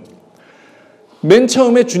보십시오. 맨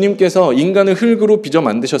처음에 주님께서 인간을 흙으로 빚어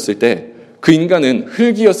만드셨을 때 그 인간은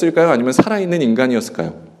흙이었을까요? 아니면 살아있는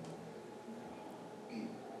인간이었을까요?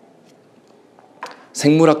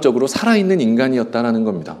 생물학적으로 살아있는 인간이었다라는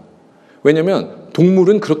겁니다. 왜냐하면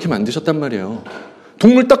동물은 그렇게 만드셨단 말이에요.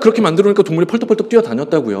 동물 딱 그렇게 만들어 놓으니까 동물이 펄떡펄떡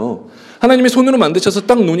뛰어다녔다고요. 하나님이 손으로 만드셔서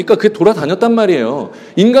딱 놓으니까 그게 돌아다녔단 말이에요.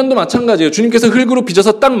 인간도 마찬가지예요. 주님께서 흙으로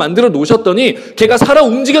빚어서 딱 만들어 놓으셨더니 걔가 살아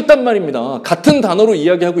움직였단 말입니다. 같은 단어로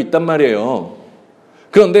이야기하고 있단 말이에요.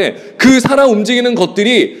 그런데 그 살아 움직이는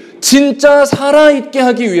것들이 진짜 살아있게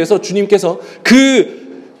하기 위해서 주님께서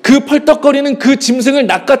그 펄떡거리는 그 짐승을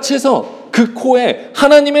낚아채서 그 코에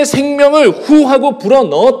하나님의 생명을 후 하고 불어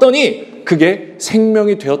넣었더니 그게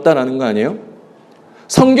생명이 되었다라는 거 아니에요?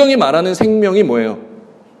 성경이 말하는 생명이 뭐예요?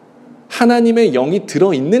 하나님의 영이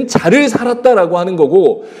들어있는 자를 살았다라고 하는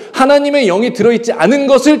거고 하나님의 영이 들어있지 않은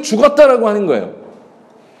것을 죽었다라고 하는 거예요.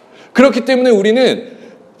 그렇기 때문에 우리는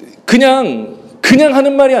그냥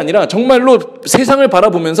하는 말이 아니라 정말로 세상을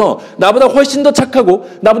바라보면서 나보다 훨씬 더 착하고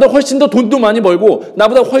나보다 훨씬 더 돈도 많이 벌고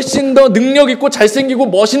나보다 훨씬 더 능력 있고 잘생기고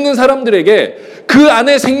멋있는 사람들에게 그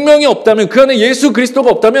안에 생명이 없다면 그 안에 예수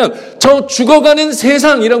그리스도가 없다면 저 죽어가는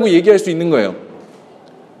세상이라고 얘기할 수 있는 거예요.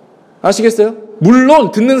 아시겠어요? 물론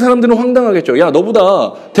듣는 사람들은 황당하겠죠. 야,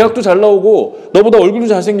 너보다 대학도 잘 나오고 너보다 얼굴도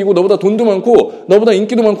잘생기고 너보다 돈도 많고 너보다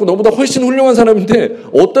인기도 많고 너보다 훨씬 훌륭한 사람인데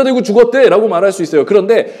어디다 대고 죽었대? 라고 말할 수 있어요.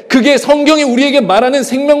 그런데 그게 성경이 우리에게 말하는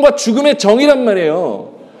생명과 죽음의 정의란 말이에요.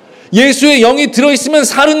 예수의 영이 들어있으면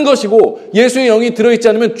사는 것이고 예수의 영이 들어있지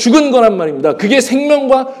않으면 죽은 거란 말입니다. 그게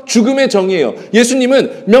생명과 죽음의 정의예요.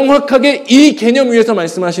 예수님은 명확하게 이 개념 위에서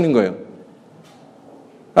말씀하시는 거예요.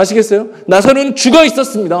 아시겠어요? 나사로는 죽어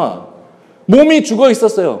있었습니다. 몸이 죽어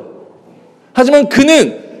있었어요. 하지만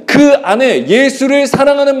그는 그 안에 예수를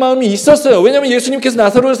사랑하는 마음이 있었어요. 왜냐하면 예수님께서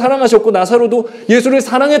나사로를 사랑하셨고 나사로도 예수를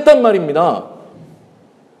사랑했단 말입니다.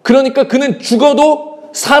 그러니까 그는 죽어도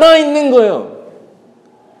살아있는 거예요.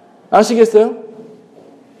 아시겠어요?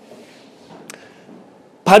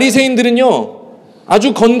 바리새인들은요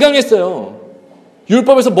아주 건강했어요.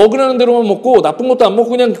 율법에서 먹으라는 대로만 먹고 나쁜 것도 안 먹고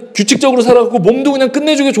그냥 규칙적으로 살아가고 몸도 그냥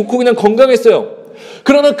끝내주게 좋고 그냥 건강했어요.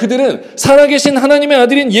 그러나 그들은 살아계신 하나님의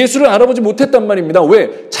아들인 예수를 알아보지 못했단 말입니다.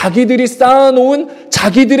 왜? 자기들이 쌓아놓은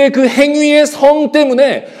자기들의 그 행위의 성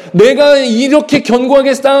때문에, 내가 이렇게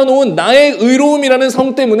견고하게 쌓아놓은 나의 의로움이라는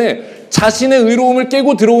성 때문에 자신의 의로움을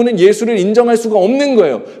깨고 들어오는 예수를 인정할 수가 없는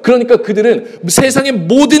거예요. 그러니까 그들은 세상의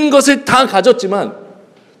모든 것을 다 가졌지만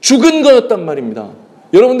죽은 거였단 말입니다.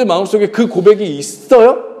 여러분들 마음속에 그 고백이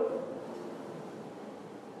있어요?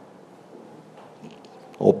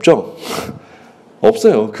 없죠?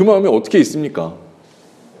 없어요. 그 마음이 어떻게 있습니까?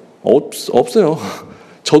 없어요.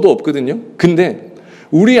 저도 없거든요. 근데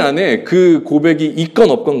우리 안에 그 고백이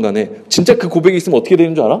있건 없건 간에 진짜 그 고백이 있으면 어떻게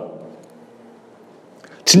되는 줄 알아?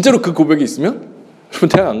 진짜로 그 고백이 있으면 여러분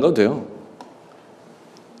대학 안 가도 돼요.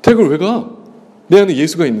 대학을 왜 가? 내 안에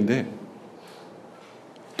예수가 있는데.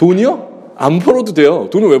 돈이요? 안 벌어도 돼요.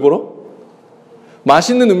 돈을 왜 벌어?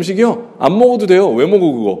 맛있는 음식이요? 안 먹어도 돼요. 왜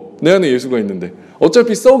먹어 그거? 내 안에 예수가 있는데.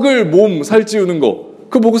 어차피 썩을 몸 살찌우는 거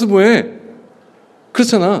그거 먹어서 뭐해?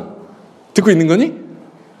 그렇잖아. 듣고 있는 거니?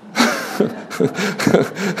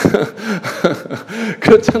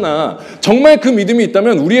 그렇잖아. 정말 그 믿음이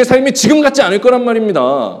있다면 우리의 삶이 지금 같지 않을 거란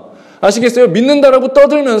말입니다. 아시겠어요? 믿는다라고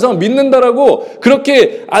떠들면서 믿는다라고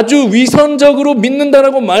그렇게 아주 위선적으로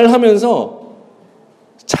믿는다라고 말하면서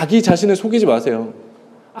자기 자신을 속이지 마세요.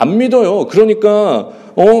 안 믿어요. 그러니까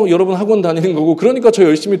여러분 학원 다니는 거고, 그러니까 저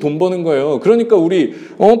열심히 돈 버는 거예요. 그러니까 우리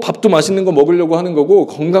밥도 맛있는 거 먹으려고 하는 거고,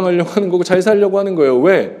 건강하려고 하는 거고, 잘 살려고 하는 거예요.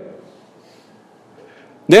 왜?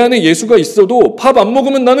 내 안에 예수가 있어도 밥 안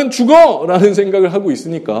먹으면 나는 죽어! 라는 생각을 하고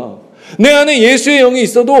있으니까. 내 안에 예수의 영이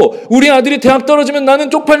있어도 우리 아들이 대학 떨어지면 나는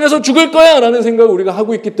쪽팔려서 죽을 거야! 라는 생각을 우리가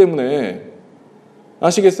하고 있기 때문에.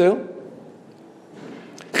 아시겠어요?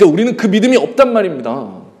 그러니까 우리는 그 믿음이 없단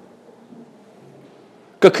말입니다.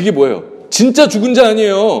 그러니까 그게 뭐예요? 진짜 죽은 자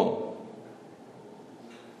아니에요.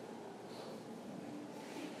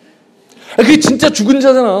 그게 진짜 죽은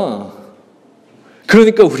자잖아.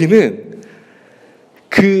 그러니까 우리는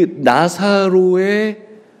그 나사로의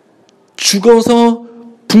죽어서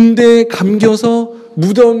붕대에 감겨서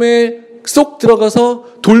무덤에 쏙 들어가서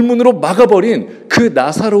돌문으로 막아버린 그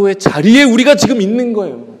나사로의 자리에 우리가 지금 있는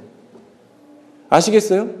거예요.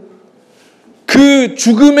 아시겠어요? 그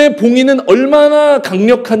죽음의 봉인은 얼마나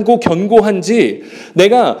강력하고 견고한지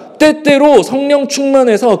내가 때때로 성령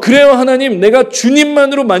충만해서 그래요 하나님 내가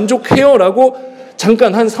주님만으로 만족해요 라고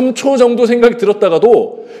잠깐 한 3초 정도 생각이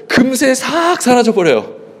들었다가도 금세 싹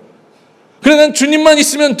사라져버려요. 그래 난 주님만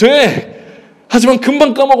있으면 돼. 하지만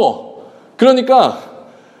금방 까먹어. 그러니까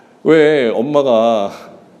왜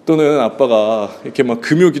엄마가 또는 아빠가 이렇게 막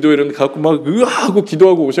금요 기도회 이런 데 가고 막 하고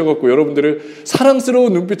기도하고 오셔갖고 여러분들을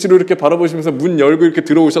사랑스러운 눈빛으로 이렇게 바라보시면서 문 열고 이렇게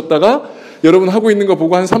들어오셨다가 여러분 하고 있는 거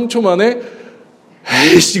보고 한 3초 만에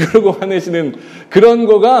에이씨 그러고 화내시는 그런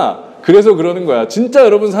거가 그래서 그러는 거야. 진짜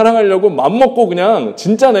여러분 사랑하려고 맘먹고 그냥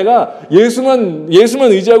진짜 내가 예수만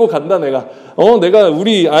의지하고 간다 내가 내가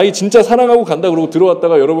우리 아이 진짜 사랑하고 간다 그러고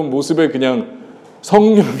들어왔다가 여러분 모습에 그냥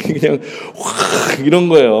성령이 그냥 확 이런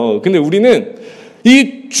거예요. 근데 우리는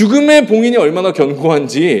이 죽음의 봉인이 얼마나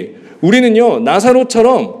견고한지 우리는요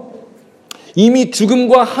나사로처럼 이미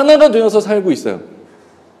죽음과 하나가 되어서 살고 있어요.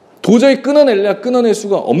 도저히 끊어낼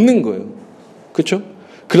수가 없는 거예요. 그렇죠?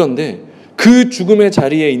 그런데 그 죽음의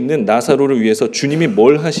자리에 있는 나사로를 위해서 주님이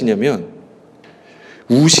뭘 하시냐면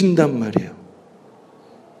우신단 말이에요.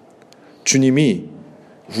 주님이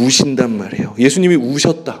우신단 말이에요. 예수님이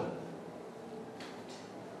우셨다.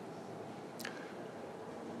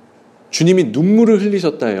 주님이 눈물을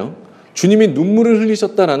흘리셨다예요. 주님이 눈물을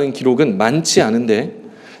흘리셨다라는 기록은 많지 않은데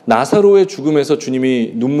나사로의 죽음에서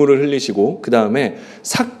주님이 눈물을 흘리시고 그 다음에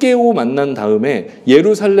삭개오 만난 다음에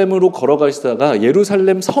예루살렘으로 걸어가시다가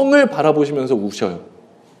예루살렘 성을 바라보시면서 우셔요.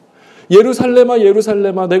 예루살렘아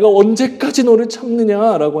예루살렘아 내가 언제까지 너를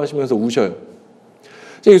참느냐라고 하시면서 우셔요.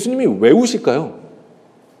 예수님이 왜 우실까요?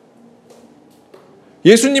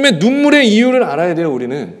 예수님의 눈물의 이유를 알아야 돼요.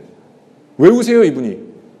 우리는. 왜 우세요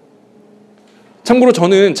이분이? 참고로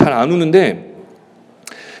저는 잘 안 우는데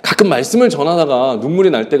가끔 말씀을 전하다가 눈물이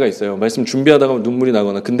날 때가 있어요. 말씀 준비하다가 눈물이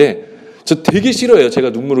나거나. 근데 저 되게 싫어해요. 제가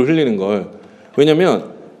눈물을 흘리는 걸.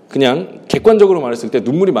 왜냐면 그냥 객관적으로 말했을 때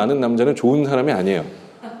눈물이 많은 남자는 좋은 사람이 아니에요.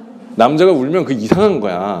 남자가 울면 그 이상한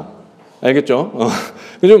거야. 알겠죠?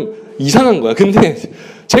 좀 이상한 거야. 근데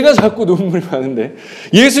제가 자꾸 눈물이 많은데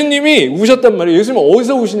예수님이 우셨단 말이에요. 예수님은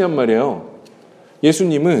어디서 우시냔 말이에요.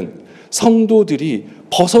 예수님은 성도들이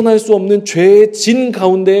벗어날 수 없는 죄의 진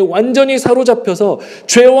가운데 완전히 사로잡혀서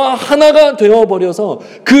죄와 하나가 되어버려서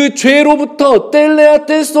그 죄로부터 뗄래야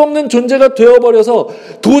뗄 수 없는 존재가 되어버려서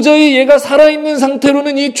도저히 얘가 살아있는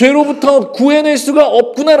상태로는 이 죄로부터 구해낼 수가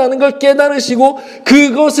없구나라는 걸 깨달으시고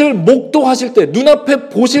그것을 목도하실 때, 눈앞에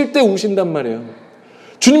보실 때 우신단 말이에요.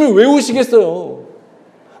 주님이 왜 우시겠어요?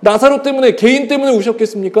 나사로 때문에, 개인 때문에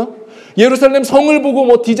우셨겠습니까? 예루살렘 성을 보고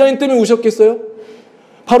뭐 디자인 때문에 우셨겠어요?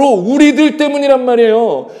 바로 우리들 때문이란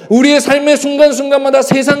말이에요. 우리의 삶의 순간순간마다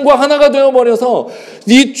세상과 하나가 되어버려서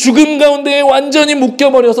이 죽음 가운데 완전히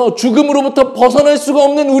묶여버려서 죽음으로부터 벗어날 수가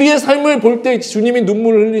없는 우리의 삶을 볼 때 주님이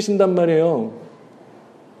눈물을 흘리신단 말이에요.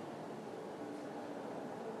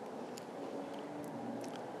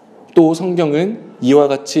 또 성경은 이와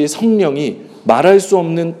같이 성령이 말할 수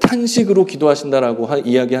없는 탄식으로 기도하신다라고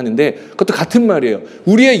이야기하는데 그것도 같은 말이에요.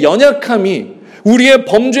 우리의 연약함이, 우리의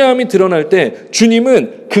범죄함이 드러날 때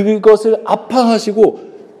주님은 그것을 아파하시고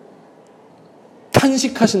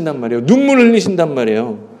탄식하신단 말이에요. 눈물을 흘리신단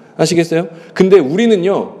말이에요. 아시겠어요? 근데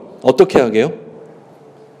우리는요, 어떻게 하게요?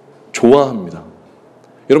 좋아합니다.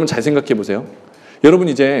 여러분 잘 생각해 보세요. 여러분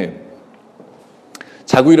이제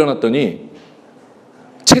자고 일어났더니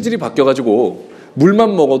체질이 바뀌어가지고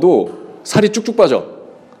물만 먹어도 살이 쭉쭉 빠져.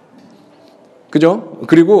 그죠?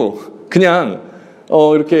 그리고 그냥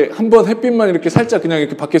이렇게 한번 햇빛만 이렇게 살짝 그냥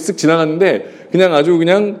이렇게 밖에 쓱 지나갔는데 그냥 아주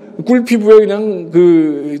그냥 꿀 피부에 그냥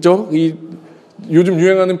이 요즘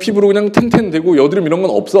유행하는 피부로 그냥 탱탱되고 여드름 이런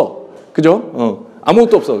건 없어. 그죠?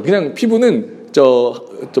 아무것도 없어. 그냥 피부는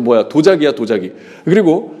도자기야, 도자기.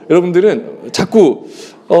 그리고 여러분들은 자꾸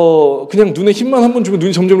그냥 눈에 힘만 한 번 주고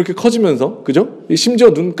눈이 점점 이렇게 커지면서, 그죠?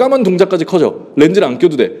 심지어 눈 까만 동자까지 커져. 렌즈를 안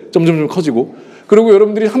껴도 돼. 점점 커지고. 그리고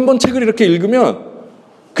여러분들이 한 번 책을 이렇게 읽으면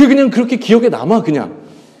그냥 그렇게 기억에 남아, 그냥.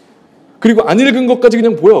 그리고 안 읽은 것까지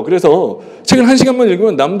그냥 보여. 그래서 책을 1시간만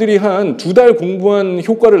읽으면 남들이 한 2달 공부한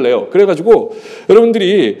효과를 내요. 그래가지고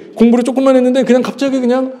여러분들이 공부를 조금만 했는데 그냥 갑자기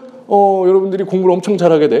그냥 여러분들이 공부를 엄청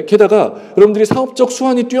잘하게 돼. 게다가 여러분들이 사업적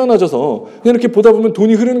수완이 뛰어나져서 그냥 이렇게 보다 보면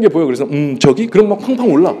돈이 흐르는 게 보여. 그래서 저기? 그럼 막 팡팡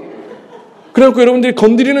올라. 그래갖고 여러분들이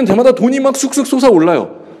건드리는 데마다 돈이 막 쑥쑥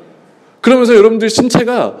솟아올라요. 그러면서 여러분들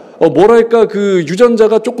신체가 뭐랄까 그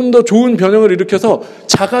유전자가 조금 더 좋은 변형을 일으켜서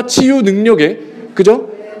자가 치유 능력에, 그죠?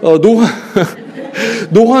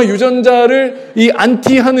 노화 유전자를 이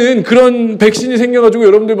안티하는 그런 백신이 생겨가지고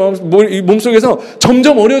여러분들 몸속에서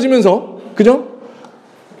점점 어려지면서, 그죠?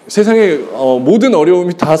 세상의 모든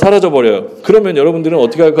어려움이 다 사라져버려요. 그러면 여러분들은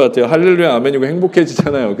어떻게 할 것 같아요? 할렐루야 아멘이고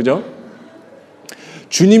행복해지잖아요. 그죠?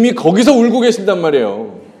 주님이 거기서 울고 계신단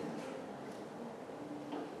말이에요.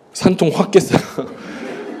 산통 확 깼어요.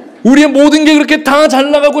 우리의 모든 게 그렇게 다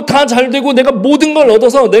잘 나가고 다 잘 되고 내가 모든 걸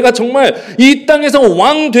얻어서 내가 정말 이 땅에서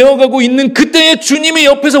왕 되어가고 있는 그때에 주님이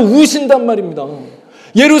옆에서 우신단 말입니다.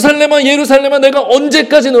 예루살렘아 예루살렘아 내가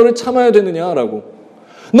언제까지 너를 참아야 되느냐라고.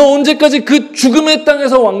 너 언제까지 그 죽음의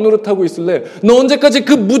땅에서 왕노릇하고 있을래? 너 언제까지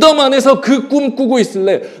그 무덤 안에서 그 꿈 꾸고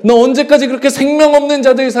있을래? 너 언제까지 그렇게 생명 없는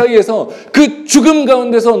자들 사이에서 그 죽음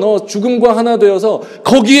가운데서 너 죽음과 하나 되어서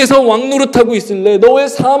거기에서 왕노릇하고 있을래? 너 왜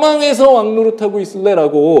사망에서 왕노릇하고 있을래?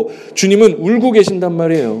 라고 주님은 울고 계신단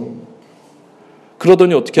말이에요.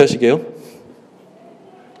 그러더니 어떻게 하시게요?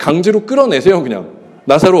 강제로 끌어내세요. 그냥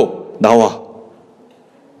나사로 나와.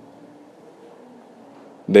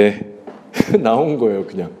 네. 나온 거예요.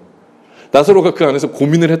 그냥 나사로가 그 안에서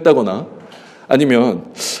고민을 했다거나 아니면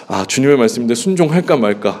주님의 말씀인데 순종할까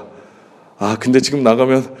말까, 근데 지금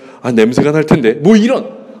나가면 냄새가 날 텐데 뭐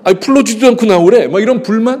이런 풀러주지도 않고 나오래 막 이런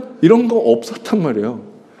불만 이런 거 없었단 말이에요.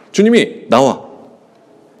 주님이 나와.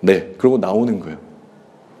 네, 그러고 나오는 거예요.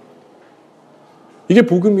 이게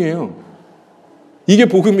복음이에요. 이게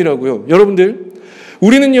복음이라고요. 여러분들,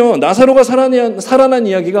 우리는요 나사로가 살아난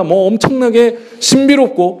이야기가 뭐 엄청나게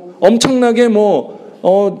신비롭고 엄청나게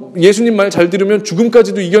예수님 말 잘 들으면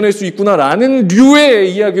죽음까지도 이겨낼 수 있구나라는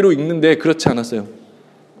류의 이야기로 읽는데 그렇지 않았어요.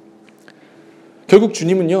 결국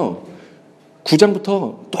주님은요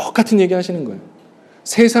 9장부터 똑같은 얘기 하시는 거예요.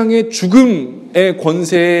 세상의 죽음의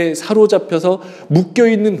권세에 사로잡혀서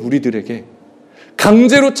묶여있는 우리들에게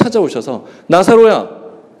강제로 찾아오셔서 나사로야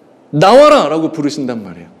나와라 라고 부르신단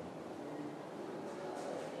말이에요.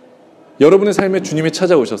 여러분의 삶에 주님이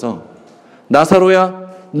찾아오셔서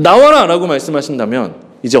나사로야 나와라 라고 말씀하신다면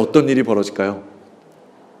이제 어떤 일이 벌어질까요?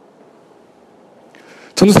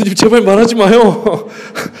 전도사님 제발 말하지 마요.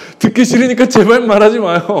 듣기 싫으니까 제발 말하지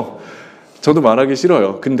마요. 저도 말하기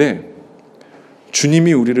싫어요. 근데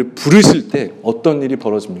주님이 우리를 부르실 때 어떤 일이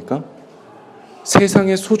벌어집니까?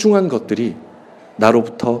 세상의 소중한 것들이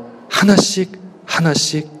나로부터 하나씩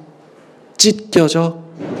하나씩 찢겨져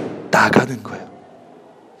나가는 거예요.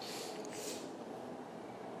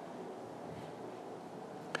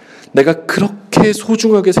 내가 그렇게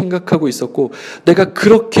소중하게 생각하고 있었고 내가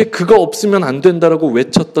그렇게 그거 없으면 안 된다라고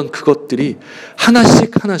외쳤던 그것들이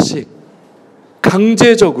하나씩 하나씩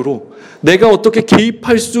강제적으로 내가 어떻게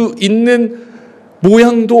개입할 수 있는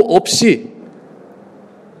모양도 없이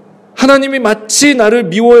하나님이 마치 나를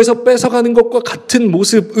미워해서 뺏어가는 것과 같은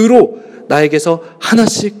모습으로 나에게서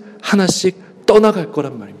하나씩 하나씩 떠나갈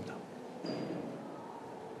거란 말입니다.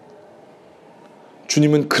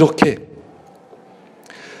 주님은 그렇게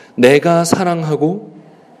내가 사랑하고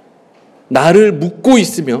나를 묶고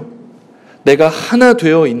있으며 내가 하나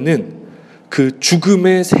되어 있는 그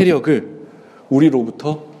죽음의 세력을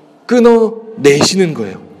우리로부터 끊어내시는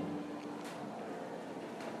거예요.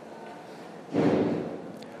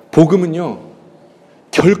 복음은요,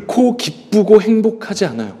 결코 기쁘고 행복하지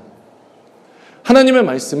않아요. 하나님의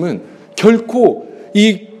말씀은 결코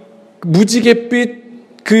이 무지갯빛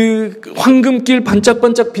그 황금길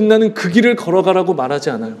반짝반짝 빛나는 그 길을 걸어가라고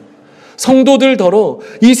말하지 않아요. 성도들더러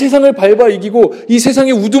이 세상을 밟아 이기고 이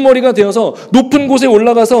세상의 우두머리가 되어서 높은 곳에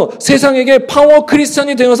올라가서 세상에게 파워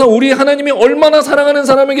크리스찬이 되어서 우리 하나님이 얼마나 사랑하는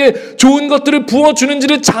사람에게 좋은 것들을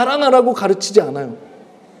부어주는지를 자랑하라고 가르치지 않아요.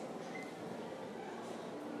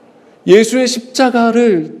 예수의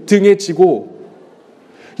십자가를 등에 지고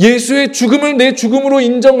예수의 죽음을 내 죽음으로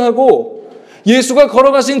인정하고 예수가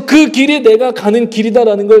걸어가신 그 길이 내가 가는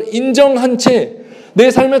길이다라는 걸 인정한 채 내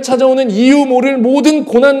삶에 찾아오는 이유 모를 모든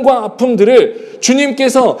고난과 아픔들을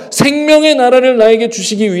주님께서 생명의 나라를 나에게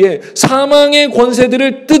주시기 위해 사망의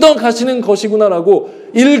권세들을 뜯어 가시는 것이구나라고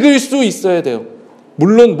읽을 수 있어야 돼요.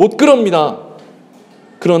 물론 못 그럽니다.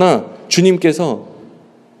 그러나 주님께서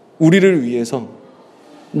우리를 위해서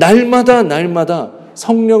날마다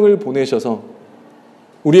성령을 보내셔서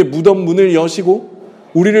우리의 무덤 문을 여시고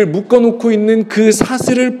우리를 묶어놓고 있는 그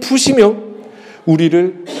사슬을 푸시며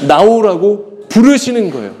우리를 나오라고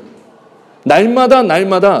부르시는 거예요.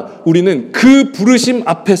 날마다 우리는 그 부르심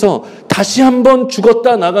앞에서 다시 한번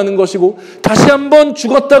죽었다 나가는 것이고 다시 한번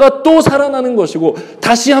죽었다가 또 살아나는 것이고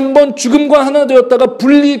다시 한번 죽음과 하나 되었다가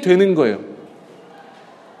분리되는 거예요.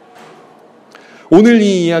 오늘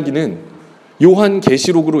이 이야기는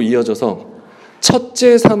요한계시록으로 이어져서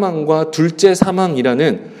첫째 사망과 둘째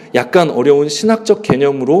사망이라는 약간 어려운 신학적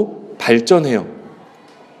개념으로 발전해요.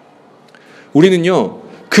 우리는요,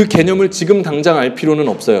 그 개념을 지금 당장 알 필요는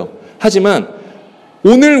없어요. 하지만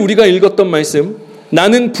오늘 우리가 읽었던 말씀,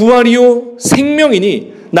 나는 부활이요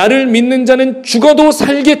생명이니 나를 믿는 자는 죽어도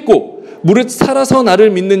살겠고 무릇 살아서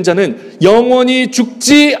나를 믿는 자는 영원히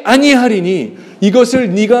죽지 아니하리니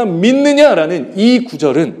이것을 네가 믿느냐라는 이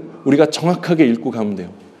구절은 우리가 정확하게 읽고 가면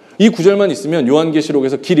돼요. 이 구절만 있으면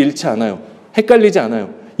요한계시록에서 길 잃지 않아요. 헷갈리지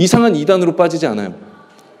않아요. 이상한 이단으로 빠지지 않아요.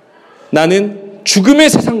 나는 죽음의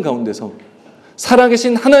세상 가운데서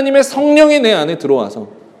살아계신 하나님의 성령이 내 안에 들어와서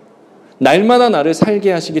날마다 나를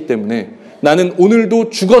살게 하시기 때문에 나는 오늘도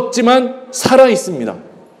죽었지만 살아 있습니다.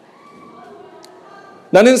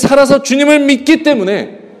 나는 살아서 주님을 믿기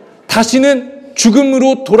때문에 다시는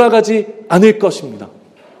죽음으로 돌아가지 않을 것입니다.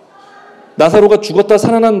 나사로가 죽었다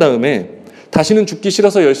살아난 다음에 다시는 죽기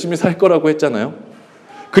싫어서 열심히 살 거라고 했잖아요.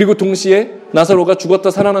 그리고 동시에 나사로가 죽었다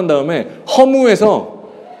살아난 다음에 허무해서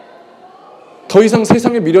더 이상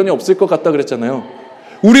세상에 미련이 없을 것 같다 그랬잖아요.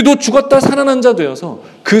 우리도 죽었다 살아난 자 되어서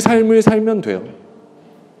그 삶을 살면 돼요.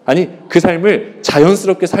 아니, 그 삶을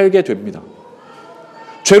자연스럽게 살게 됩니다.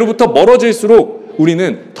 죄로부터 멀어질수록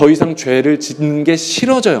우리는 더 이상 죄를 짓는 게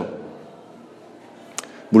싫어져요.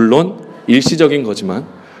 물론 일시적인 거지만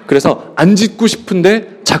그래서 안 짓고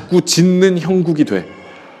싶은데 자꾸 짓는 형국이 돼.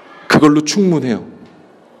 그걸로 충분해요.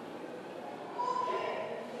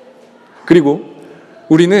 그리고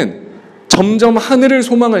우리는 점점 하늘을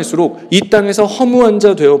소망할수록 이 땅에서 허무한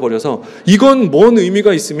자 되어버려서 이건 뭔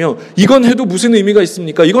의미가 있으며 이건 해도 무슨 의미가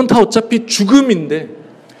있습니까? 이건 다 어차피 죽음인데,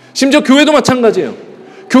 심지어 교회도 마찬가지예요.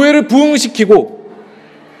 교회를 부흥시키고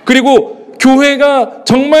그리고 교회가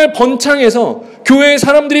정말 번창해서 교회에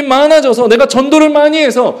사람들이 많아져서 내가 전도를 많이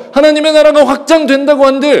해서 하나님의 나라가 확장된다고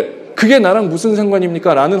한들 그게 나랑 무슨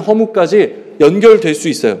상관입니까? 라는 허무까지 연결될 수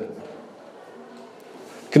있어요.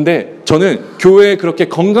 근데 저는 교회에 그렇게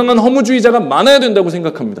건강한 허무주의자가 많아야 된다고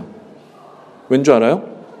생각합니다. 왠 줄 알아요?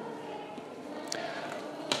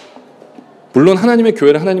 물론 하나님의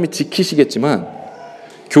교회를 하나님이 지키시겠지만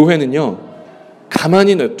교회는요,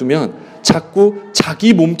 가만히 냅두면 자꾸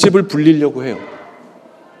자기 몸집을 불리려고 해요.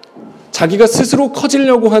 자기가 스스로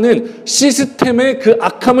커지려고 하는 시스템의 그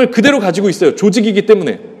악함을 그대로 가지고 있어요. 조직이기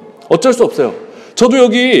때문에. 어쩔 수 없어요. 저도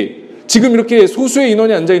여기 지금 이렇게 소수의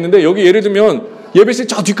인원이 앉아 있는데 여기 예를 들면 예배실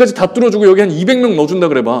저 뒤까지 다 뚫어주고 여기 한 200명 넣어준다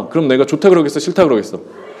그래봐. 그럼 내가 좋다 그러겠어? 싫다 그러겠어?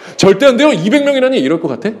 절대 안 돼요. 200명이라니 이럴 것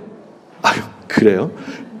같아? 아유, 그래요?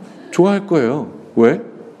 좋아할 거예요. 왜?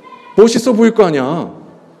 멋있어 보일 거 아니야.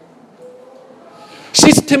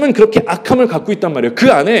 시스템은 그렇게 악함을 갖고 있단 말이에요.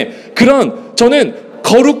 그 안에 그런 저는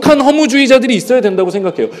거룩한 허무주의자들이 있어야 된다고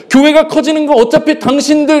생각해요. 교회가 커지는 거 어차피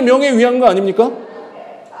당신들 명예 위한 거 아닙니까?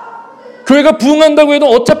 교회가 부흥한다고 해도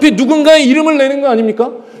어차피 누군가의 이름을 내는 거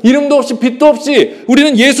아닙니까? 이름도 없이 빛도 없이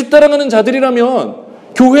우리는 예수 따라가는 자들이라면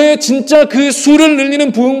교회의 진짜 그 수를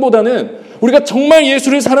늘리는 부흥보다는 우리가 정말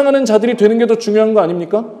예수를 사랑하는 자들이 되는 게 더 중요한 거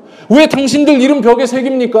아닙니까? 왜 당신들 이름 벽에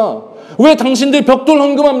새깁니까? 왜 당신들 벽돌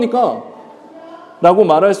헌금합니까? 라고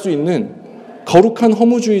말할 수 있는 거룩한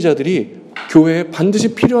허무주의자들이 교회에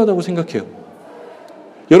반드시 필요하다고 생각해요.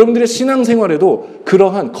 여러분들의 신앙생활에도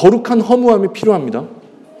그러한 거룩한 허무함이 필요합니다.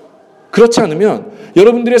 그렇지 않으면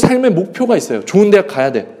여러분들의 삶의 목표가 있어요. 좋은 대학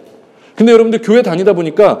가야 돼. 근데 여러분들 교회 다니다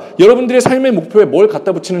보니까 여러분들의 삶의 목표에 뭘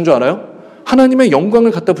갖다 붙이는 줄 알아요? 하나님의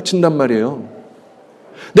영광을 갖다 붙인단 말이에요.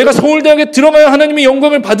 내가 서울대학에 들어가야 하나님의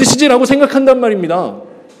영광을 받으시지라고 생각한단 말입니다.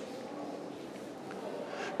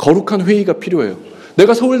 거룩한 회의가 필요해요.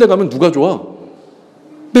 내가 서울대 가면 누가 좋아?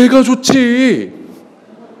 내가 좋지.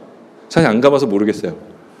 사실 안 가봐서 모르겠어요.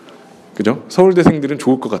 그죠? 서울대생들은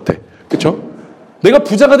좋을 것 같아. 그쵸? 내가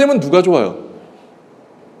부자가 되면 누가 좋아요?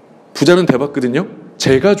 부자는 대받거든요.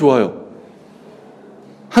 제가 좋아요.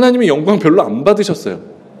 하나님의 영광 별로 안 받으셨어요.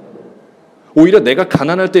 오히려 내가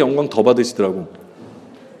가난할 때 영광 더 받으시더라고.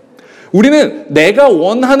 우리는 내가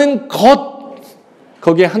원하는 것,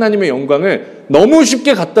 거기에 하나님의 영광을 너무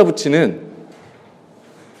쉽게 갖다 붙이는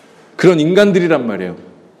그런 인간들이란 말이에요.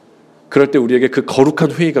 그럴 때 우리에게 그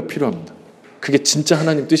거룩한 회의가 필요합니다. 그게 진짜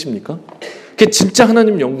하나님 뜻입니까? 그게 진짜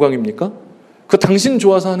하나님 영광입니까? 그거 당신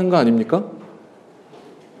좋아서 하는 거 아닙니까?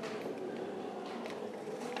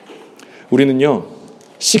 우리는요,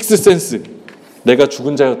 식스센스, 내가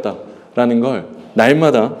죽은 자였다라는 걸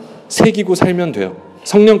날마다 새기고 살면 돼요.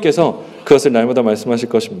 성령께서 그것을 날마다 말씀하실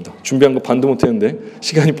것입니다. 준비한 거 반도 못했는데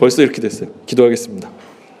시간이 벌써 이렇게 됐어요. 기도하겠습니다.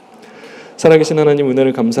 살아계신 하나님,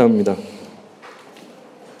 은혜를 감사합니다.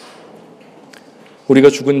 우리가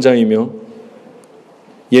죽은 자이며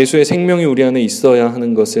예수의 생명이 우리 안에 있어야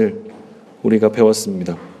하는 것을 우리가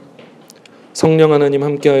배웠습니다. 성령 하나님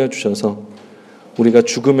함께하여 주셔서 우리가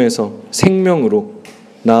죽음에서 생명으로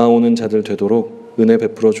나아오는 자들 되도록 은혜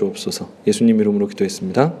베풀어 주옵소서. 예수님 이름으로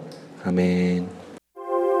기도했습니다. 아멘.